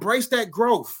 embrace that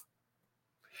growth.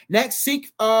 Next,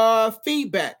 seek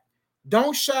feedback.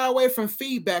 Don't shy away from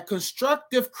feedback.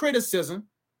 Constructive criticism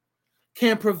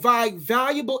can provide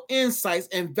valuable insights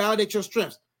and validate your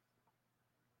strengths.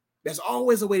 There's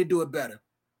always a way to do it better.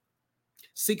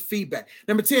 Seek feedback.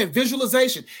 Number 10,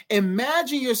 visualization.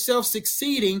 Imagine yourself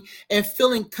succeeding and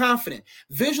feeling confident.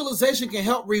 Visualization can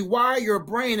help rewire your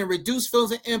brain and reduce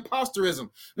feelings of imposterism.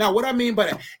 Now, what I mean by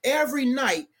that, every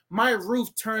night, my roof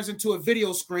turns into a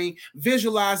video screen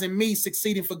visualizing me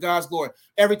succeeding for God's glory.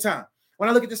 Every time. When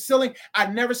I look at the ceiling, I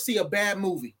never see a bad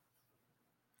movie.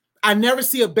 I never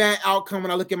see a bad outcome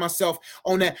when I look at myself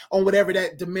on whatever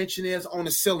that dimension is on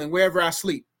the ceiling, wherever I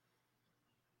sleep.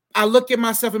 I look at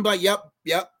myself and be like,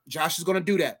 yep, Josh is going to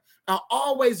do that. I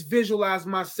always visualize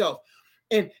myself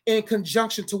in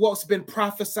conjunction to what's been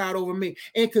prophesied over me,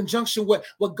 in conjunction with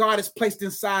what God has placed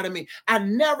inside of me. I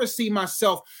never see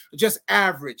myself just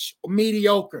average or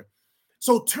mediocre.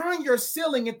 So turn your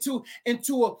ceiling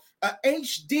into a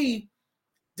HD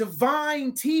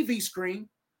divine TV screen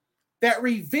that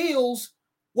reveals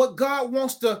what God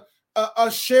wants to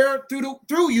share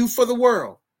through you for the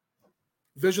world.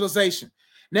 Visualization.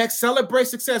 Next, celebrate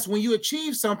success. When you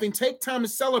achieve something, take time to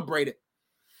celebrate it.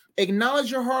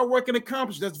 Acknowledge your hard work and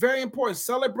accomplishments. That's very important.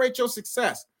 Celebrate your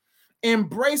success.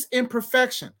 Embrace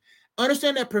imperfection.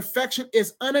 Understand that perfection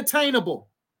is unattainable.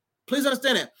 Please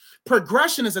understand that.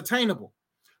 Progression is attainable.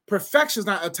 Perfection is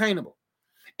not attainable.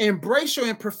 Embrace your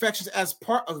imperfections as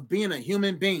part of being a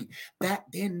human being. That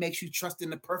then makes you trust in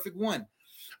the perfect one.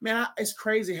 Man, it's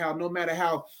crazy how no matter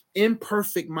how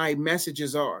imperfect my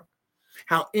messages are,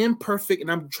 how imperfect,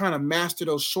 and I'm trying to master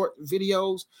those short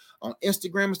videos on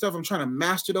Instagram and stuff. I'm trying to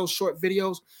master those short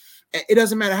videos. And it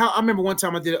doesn't matter how. I remember one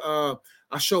time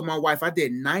I showed my wife, I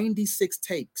did 96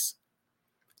 takes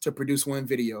to produce one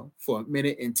video for 1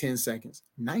 minute and 10 seconds.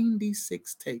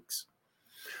 96 takes.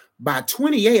 By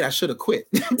 28, I should have quit.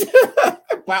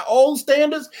 By old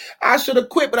standards, I should have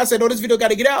quit. But I said, no, this video got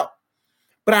to get out.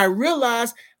 But I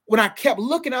realized when I kept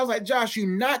looking, I was like, Josh, you're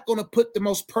not going to put the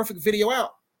most perfect video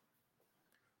out,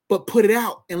 but put it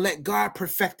out and let God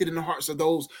perfect it in the hearts of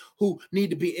those who need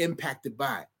to be impacted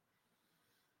by it.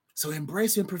 So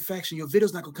embrace imperfection. Your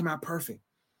video's not going to come out perfect.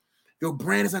 Your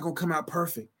brand is not going to come out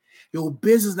perfect. Your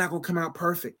business is not going to come out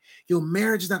perfect. Your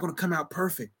marriage is not going to come out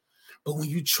perfect. But when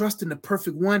you trust in the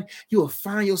perfect one, you will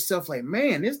find yourself like,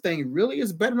 man, this thing really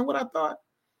is better than what I thought.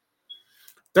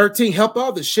 13, help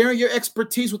others. Sharing your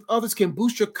expertise with others can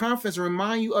boost your confidence and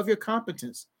remind you of your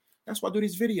competence. That's why I do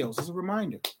these videos as a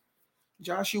reminder.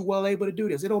 Josh, you're well able to do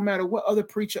this. It don't matter what other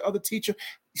preacher, other teacher,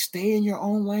 stay in your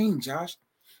own lane, Josh.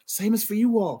 Same as for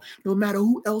you all. No matter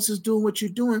who else is doing what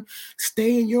you're doing,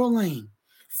 stay in your lane.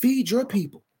 Feed your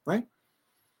people, right?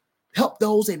 Help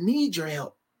those that need your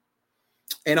help.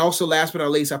 And also, last but not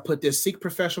least, I put this: seek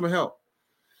professional help.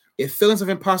 If feelings of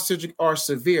imposter syndrome are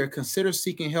severe, consider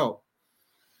seeking help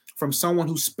from someone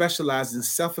who specializes in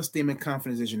self-esteem and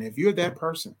confidence vision. If you're that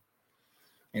person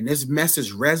and this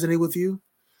message resonates with you,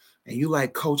 and you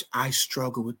like, Coach, I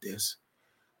struggle with this.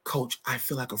 Coach, I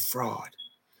feel like a fraud.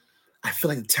 I feel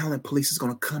like the talent police is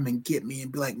going to come and get me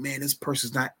and be like, man, this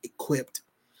person's not equipped.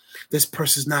 This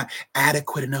person's not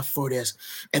adequate enough for this.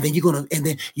 And then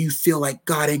you feel like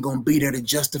God ain't going to be there to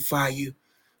justify you,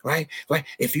 right? Right.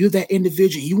 If you're that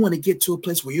individual, you want to get to a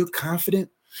place where you're confident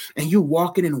and you're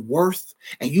walking in worth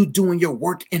and you doing your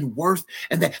work in worth,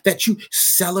 and that you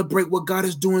celebrate what God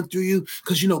is doing through you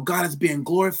because you know God is being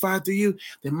glorified through you,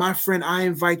 then my friend, I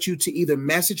invite you to either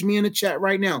message me in the chat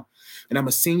right now, and I'm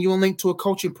going to send you a link to a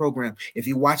coaching program if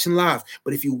you're watching live.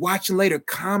 But if you're watching later,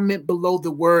 comment below the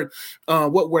word,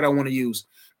 what word I want to use,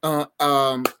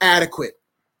 adequate.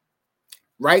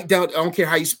 Write down, I don't care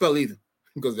how you spell either,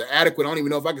 because the adequate, I don't even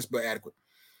know if I can spell adequate.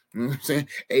 You know what I'm saying?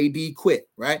 AD quit,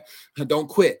 right? Don't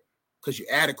quit because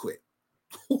you're adequate.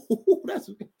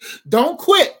 Don't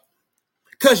quit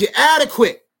because you're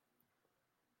adequate.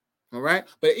 All right.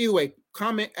 But either way,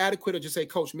 comment adequate or just say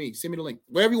coach me. Send me the link.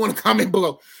 Wherever you want to comment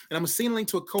below. And I'm going to send a link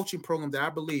to a coaching program that I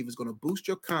believe is going to boost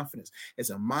your confidence. It's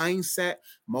a mindset,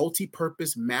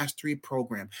 multi-purpose mastery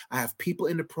program. I have people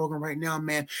in the program right now,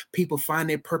 man. People find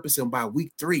their purpose, and by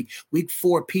week 3, week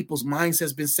 4, people's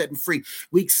mindset's been setting free.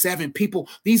 Week 7, people,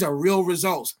 these are real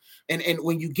results. And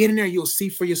when you get in there, you'll see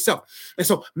for yourself. And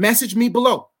so message me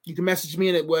below. You can message me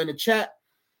in the chat.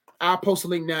 I'll post a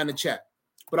link now in the chat.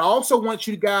 But I also want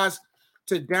you guys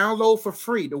to download for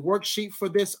free the worksheet for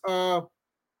this. Just go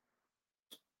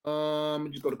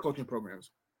to coaching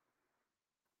programs.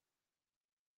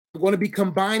 I'm going to be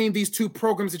combining these two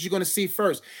programs that you're going to see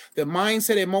first. The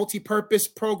mindset and multi-purpose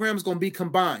program is going to be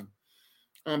combined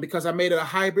because I made it a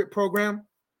hybrid program.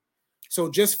 So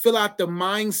just fill out the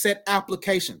mindset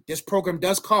application. This program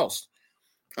does cost.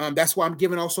 That's why I'm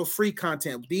giving also free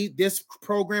content. This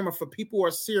program are for people who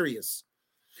are serious.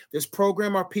 This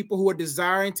program are people who are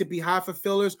desiring to be high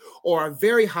fulfillers or are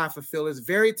very high fulfillers,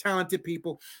 very talented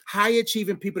people, high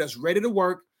achieving people that's ready to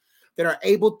work, that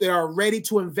are ready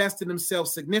to invest in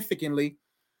themselves significantly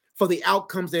for the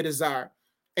outcomes they desire.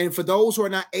 And for those who are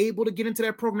not able to get into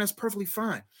that program, that's perfectly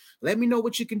fine. Let me know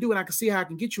what you can do and I can see how I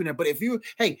can get you in there. But if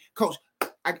hey, coach,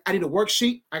 I need a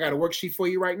worksheet. I got a worksheet for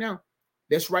you right now.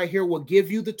 This right here will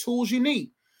give you the tools you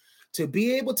need to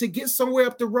be able to get somewhere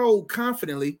up the road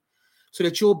confidently, so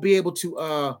that you'll be able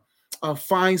to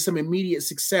find some immediate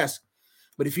success.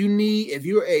 But if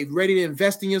you're ready to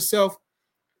invest in yourself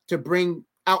to bring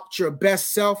out your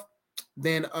best self,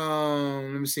 then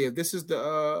let me see if this is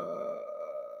the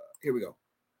here we go.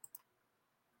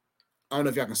 I don't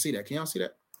know if y'all can see that. Can y'all see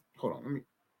that? Hold on.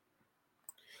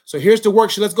 So here's the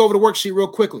worksheet. Let's go over the worksheet real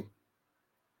quickly.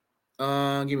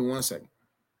 Give me 1 second.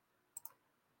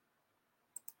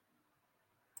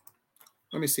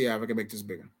 Let me see how I can make this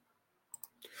bigger.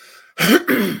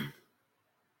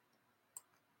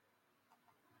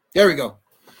 There we go.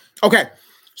 Okay,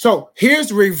 so here's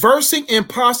the reversing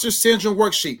imposter syndrome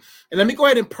worksheet. And let me go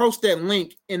ahead and post that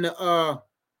link in the,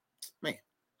 man,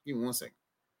 give me 1 second.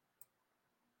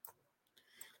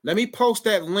 Let me post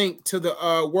that link to the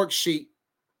worksheet,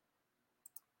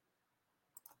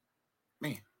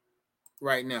 man,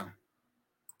 right now,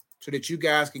 so that you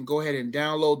guys can go ahead and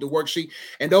download the worksheet.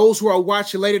 And those who are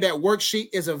watching later, that worksheet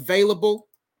is available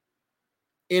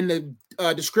in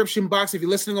the description box. If you're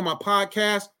listening on my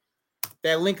podcast,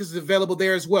 that link is available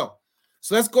there as well.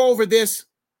 So let's go over this.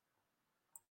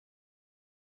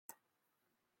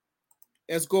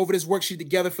 Let's go over this worksheet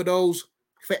together for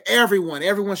everyone.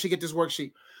 Everyone should get this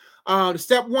worksheet.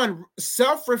 Step 1,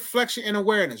 self-reflection and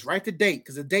awareness. Write the date,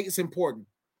 because the date is important.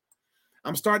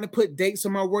 I'm starting to put dates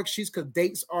on my worksheets because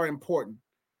dates are important.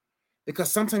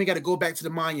 Because sometimes you got to go back to the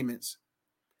monuments.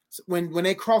 When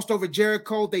they crossed over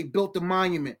Jericho, they built the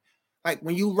monument. Like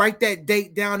when you write that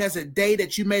date down as a day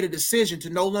that you made a decision to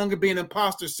no longer be an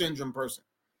imposter syndrome person.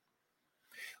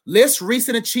 List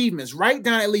recent achievements. Write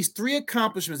down at least 3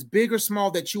 accomplishments, big or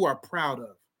small, that you are proud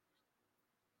of.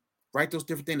 Write those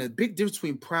different things. The big difference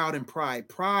between proud and pride.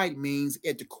 Pride means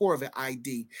at the core of it,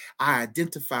 ID. I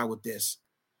identify with this.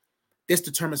 This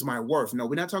determines my worth. No,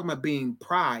 we're not talking about being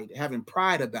having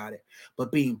pride about it,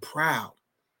 but being proud.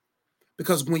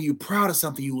 Because when you're proud of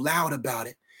something, you're loud about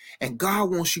it. And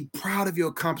God wants you proud of your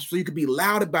accomplishments, so you can be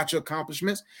loud about your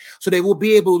accomplishments, so they will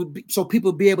be able to, so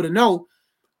people will be able to know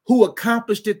who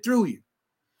accomplished it through you.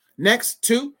 Next,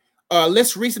 2,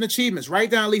 list recent achievements.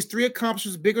 Write down at least 3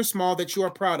 accomplishments, big or small, that you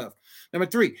are proud of. Number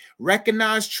 3,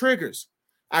 recognize triggers.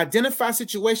 Identify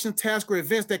situations, tasks, or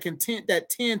events that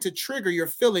tend to trigger your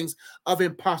feelings of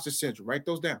imposter syndrome. Write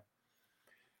those down.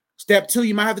 Step 2,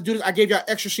 you might have to do this. I gave y'all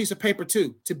extra sheets of paper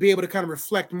too, to be able to kind of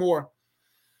reflect more.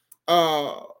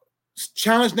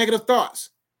 Challenge negative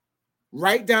thoughts.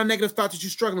 Write down negative thoughts that you're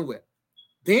struggling with.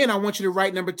 Then I want you to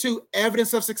write number 2,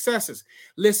 evidence of successes.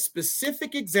 List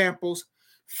specific examples,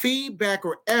 feedback,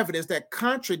 or evidence that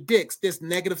contradicts this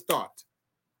negative thought.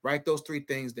 Write those 3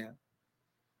 things down.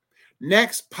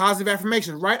 Next, positive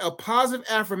affirmation. Write a positive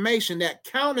affirmation that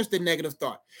counters the negative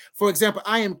thought. For example,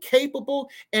 I am capable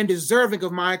and deserving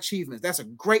of my achievements. That's a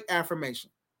great affirmation.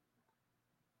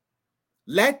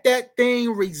 Let that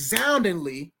thing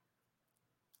resoundingly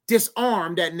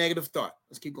disarm that negative thought.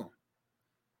 Let's keep going.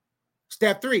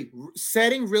 Step 3,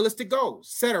 setting realistic goals.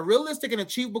 Set a realistic and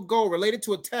achievable goal related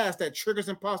to a task that triggers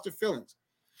imposter feelings.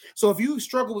 So if you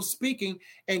struggle with speaking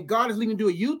and God is leading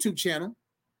you to a YouTube channel,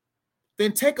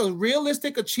 then take a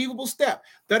realistic, achievable step.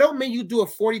 That don't mean you do a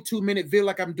 42-minute video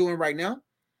like I'm doing right now.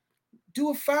 Do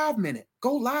a 5-minute.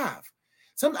 Go live.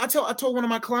 I told one of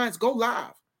my clients, go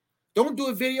live. Don't do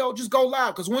a video, just go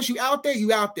live. Because once you out there,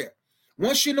 you out there.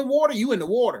 Once you're in the water, you in the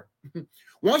water.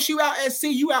 Once you out at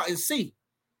sea, you out at sea.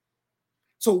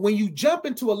 So when you jump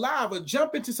into a live or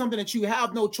jump into something that you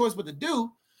have no choice but to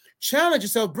do, challenge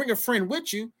yourself, bring a friend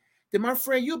with you, then my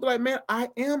friend, you'll be like, man, I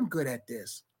am good at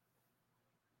this.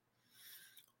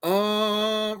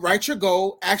 Write your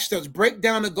goal, action steps, break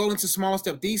down the goal into smaller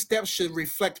steps. These steps should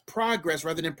reflect progress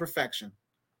rather than perfection.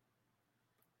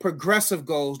 Progressive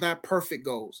goals, not perfect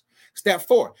goals. Step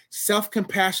 4,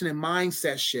 self-compassion and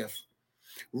mindset shift.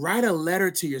 Write a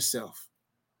letter to yourself.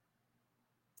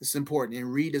 This is important,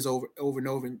 and read this over and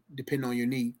over, depending on your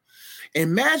need.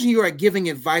 Imagine you are giving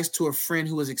advice to a friend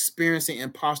who is experiencing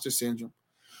imposter syndrome.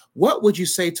 What would you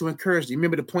say to encourage them?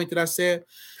 Remember the point that I said,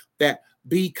 that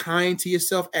be kind to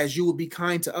yourself as you will be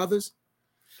kind to others?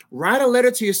 Write a letter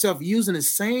to yourself using the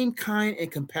same kind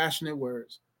and compassionate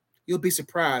words. You'll be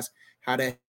surprised how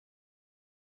that.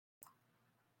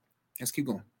 Let's keep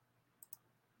going.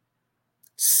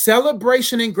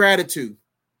 Celebration and gratitude.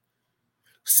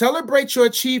 Celebrate your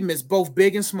achievements, both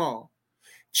big and small.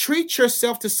 Treat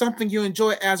yourself to something you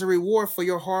enjoy as a reward for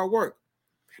your hard work.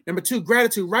 Number 2,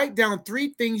 gratitude. Write down 3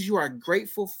 things you are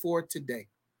grateful for today.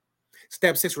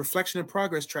 Step 6, reflection and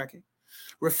progress tracking.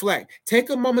 Reflect.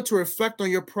 Take a moment to reflect on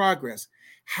your progress.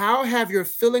 How have your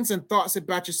feelings and thoughts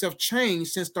about yourself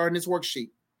changed since starting this worksheet?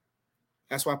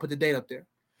 That's why I put the date up there.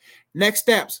 Next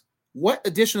steps. What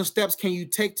additional steps can you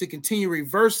take to continue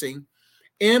reversing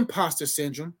imposter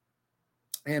syndrome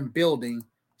and building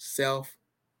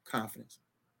self-confidence?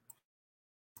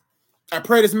 I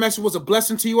pray this message was a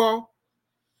blessing to you all.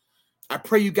 I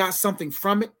pray you got something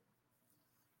from it.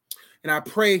 And I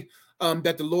pray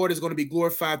that the Lord is going to be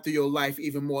glorified through your life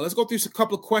even more. Let's go through a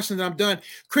couple of questions and I'm done.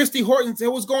 Christy Horton says,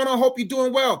 what's going on? Hope you're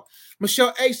doing well.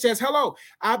 Michelle H says, hello.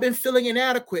 I've been feeling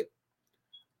inadequate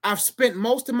I've spent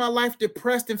most of my life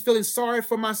depressed and feeling sorry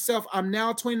for myself. I'm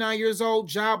now 29 years old,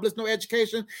 jobless, no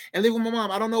education, and living with my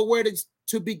mom. I don't know where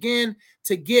to begin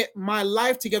to get my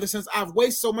life together since I've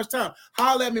wasted so much time.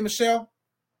 Holler at me, Michelle.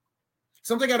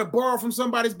 Something I got to borrow from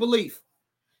somebody's belief.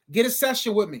 Get a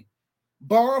session with me.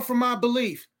 Borrow from my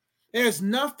belief. There's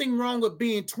nothing wrong with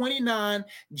being 29,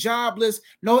 jobless,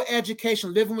 no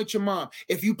education, living with your mom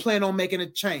if you plan on making a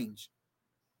change.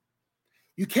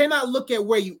 You cannot look at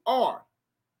where you are.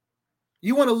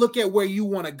 You want to look at where you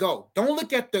want to go. Don't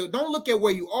look at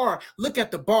where you are. Look at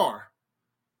the bar.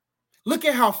 Look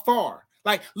at how far.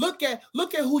 Like look at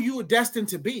who you are destined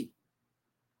to be.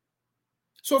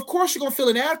 So of course you're going to feel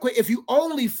inadequate if you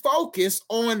only focus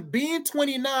on being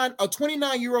 29, a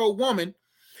 29-year-old woman,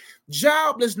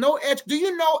 jobless, no edge. Do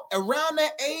you know around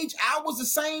that age, I was the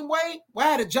same way? Well,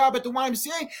 I had a job at the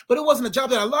YMCA, but it wasn't a job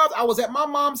that I loved. I was at my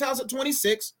mom's house at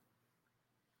 26.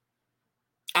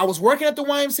 I was working at the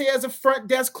YMCA as a front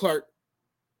desk clerk.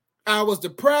 I was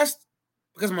depressed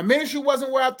because my ministry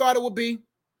wasn't where I thought it would be,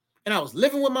 and I was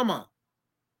living with my mom.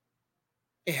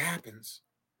 It happens.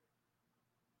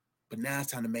 But now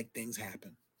it's time to make things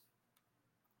happen.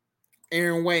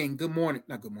 Aaron Wayne, good morning.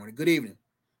 Not good morning, good evening.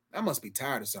 I must be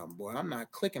tired of something, boy. I'm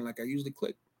not clicking like I usually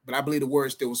click, but I believe the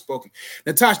word still was spoken.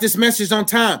 Natasha, this message is on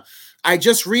time. I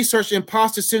just researched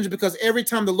imposter syndrome because every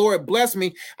time the Lord bless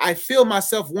me, I feel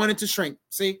myself wanting to shrink.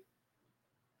 See?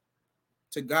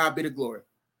 To God be the glory.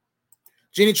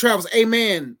 Jenny Travels,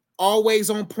 amen. Always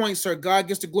on point, sir. God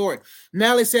gets the glory.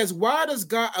 Natalie says, why does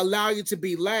God allow you to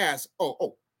be last?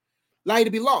 Allow you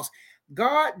to be lost.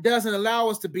 God doesn't allow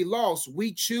us to be lost.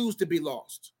 We choose to be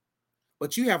lost.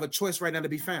 But you have a choice right now to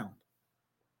be found.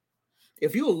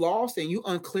 If you're lost and you're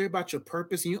unclear about your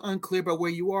purpose and you're unclear about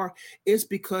where you are, it's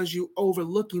because you're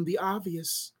overlooking the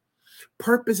obvious.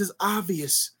 Purpose is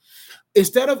obvious.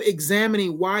 Instead of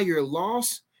examining why you're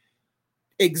lost,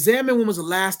 examine when was the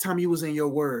last time you was in your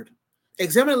word.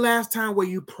 Examine the last time where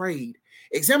you prayed.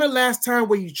 Examine the last time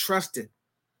where you trusted.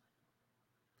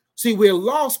 See, we're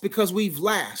lost because we've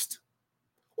last.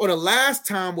 Or the last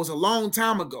time was a long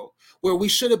time ago where we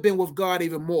should have been with God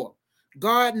even more.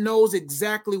 God knows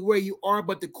exactly where you are,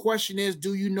 but the question is,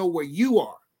 do you know where you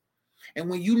are? And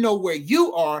when you know where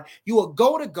you are, you will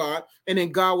go to God, and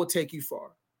then God will take you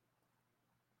far.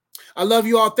 I love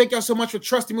you all. Thank y'all so much for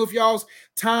trusting me with y'all's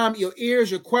time, your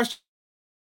ears, your questions.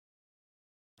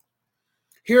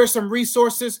 Here are some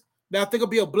resources that I think will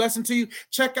be a blessing to you.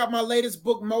 Check out my latest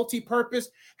book, Multi-Purpose,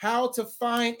 How to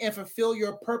Find and Fulfill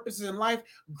Your Purposes in Life.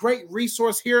 Great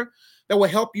resource here that will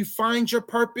help you find your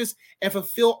purpose and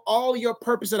fulfill all your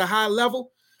purpose at a high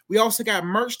level. We also got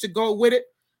merch to go with it.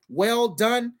 Well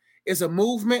Done is a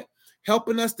movement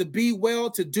helping us to be well,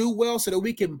 to do well, so that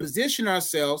we can position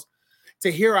ourselves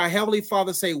to hear our Heavenly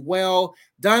Father say, well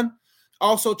done.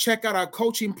 Also, check out our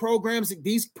coaching programs.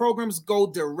 These programs go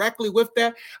directly with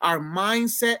that. Our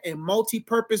mindset and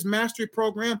multi-purpose mastery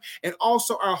program, and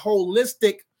also our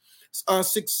holistic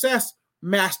success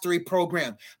mastery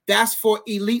program. That's for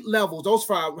elite levels. Those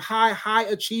for our high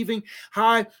achieving,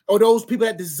 or those people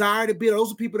that desire to be.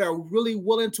 Those are people that are really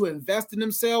willing to invest in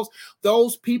themselves.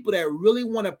 Those people that really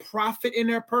want to profit in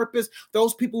their purpose.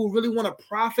 Those people who really want to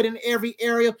profit in every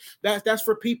area. That's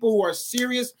for people who are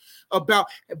serious about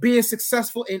being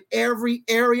successful in every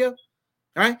area. All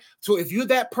right. So if you're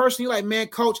that person, you're like, man,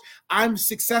 coach, I'm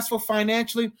successful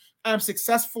financially. I'm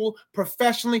successful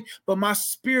professionally, but my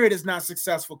spirit is not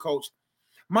successful, coach.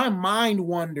 My mind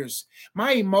wanders.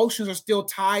 My emotions are still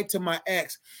tied to my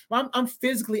ex. I'm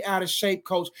physically out of shape,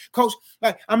 coach. Coach,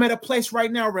 like I'm at a place right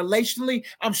now relationally.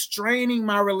 I'm straining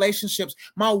my relationships.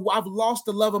 I've lost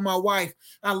the love of my wife.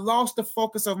 I lost the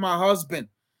focus of my husband.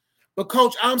 But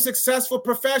coach, I'm successful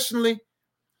professionally.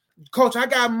 Coach, I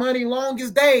got money long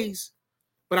as days,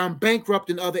 but I'm bankrupt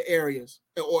in other areas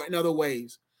or in other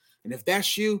ways. And if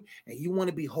that's you and you want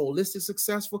to be holistic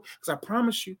successful, because I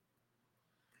promise you,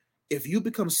 if you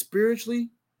become spiritually,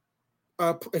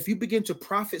 if you begin to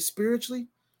profit spiritually,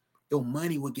 your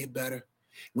money will get better.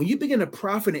 When you begin to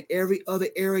profit in every other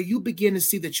area, you begin to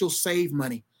see that you'll save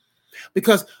money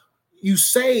because you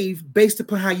save based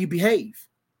upon how you behave.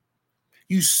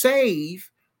 You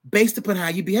save based upon how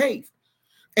you behave.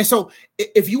 And so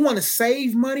if you want to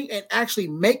save money and actually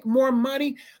make more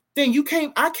money, then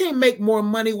I can't make more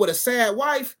money with a sad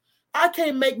wife. I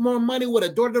can't make more money with a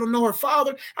daughter that don't know her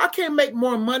father. I can't make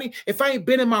more money if I ain't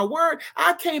been in my word.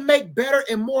 I can't make better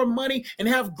and more money and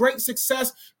have great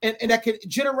success and that can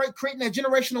creating that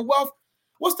generational wealth.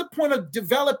 What's the point of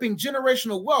developing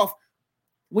generational wealth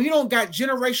when you don't got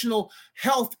generational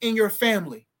health in your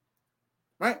family?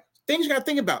 Right? Things you got to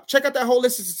think about. Check out that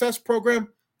holistic success program.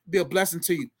 Be a blessing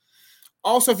to you.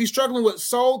 Also, if you're struggling with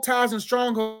soul ties and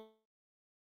strongholds,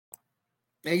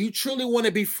 and you truly want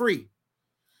to be free,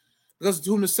 because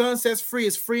to whom the Son sets free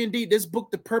is free indeed. This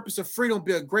book, The Purpose of Freedom, will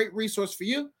be a great resource for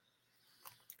you.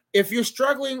 If you're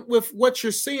struggling with what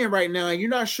you're seeing right now and you're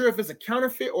not sure if it's a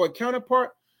counterfeit or a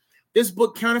counterpart, this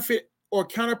book, Counterfeit or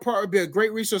Counterpart, would be a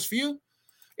great resource for you.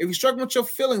 If you're struggling with your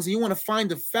feelings and you want to find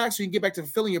the facts so you can get back to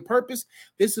fulfilling your purpose,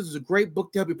 this is a great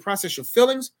book to help you process your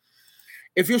feelings.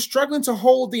 If you're struggling to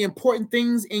hold the important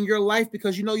things in your life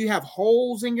because you know you have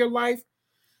holes in your life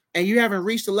and you haven't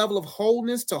reached the level of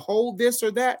wholeness to hold this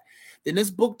or that, then this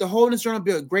book, The Wholeness Journal, will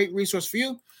be a great resource for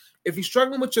you. If you're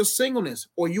struggling with your singleness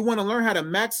or you want to learn how to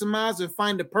maximize and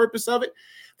find the purpose of it,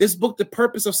 this book, The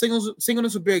Purpose of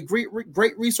Singleness, will be a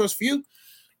great resource for you.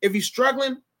 If you're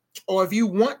struggling or if you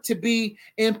want to be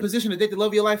in position to date the love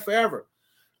of your life forever,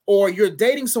 or you're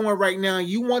dating someone right now and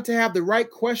you want to have the right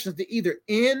questions to either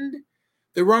end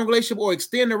the wrong relationship or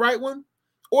extend the right one,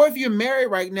 or if you're married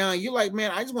right now and you're like, man,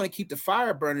 I just want to keep the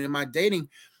fire burning in my dating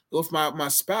with my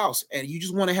spouse, and you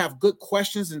just want to have good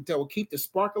questions that will keep the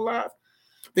spark alive,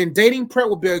 then Dating Prep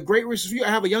will be a great resource for you. I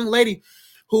have a young lady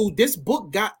who this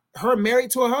book got her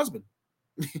married to her husband.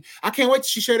 I can't wait till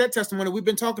she share that testimony. We've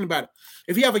been talking about it.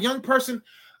 If you have a young person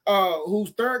who's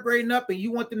third grading up and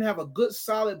you want them to have a good,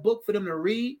 solid book for them to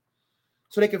read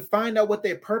so they can find out what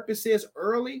their purpose is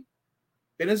early,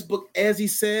 then this book, As He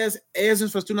Says, As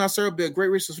for Student Not Serve, will be a great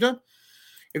resource for them.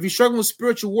 If you're struggling with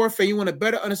spiritual warfare, you want to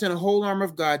better understand the whole armor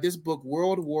of God, this book,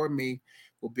 World War Me,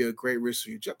 will be a great resource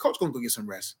for you. Coach, going to go get some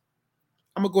rest.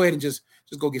 I'm going to go ahead and just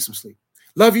go get some sleep.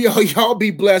 Love you all. Y'all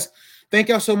be blessed. Thank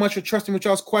y'all so much for trusting with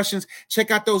y'all's questions.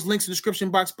 Check out those links in the description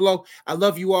box below. I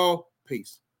love you all.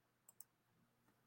 Peace.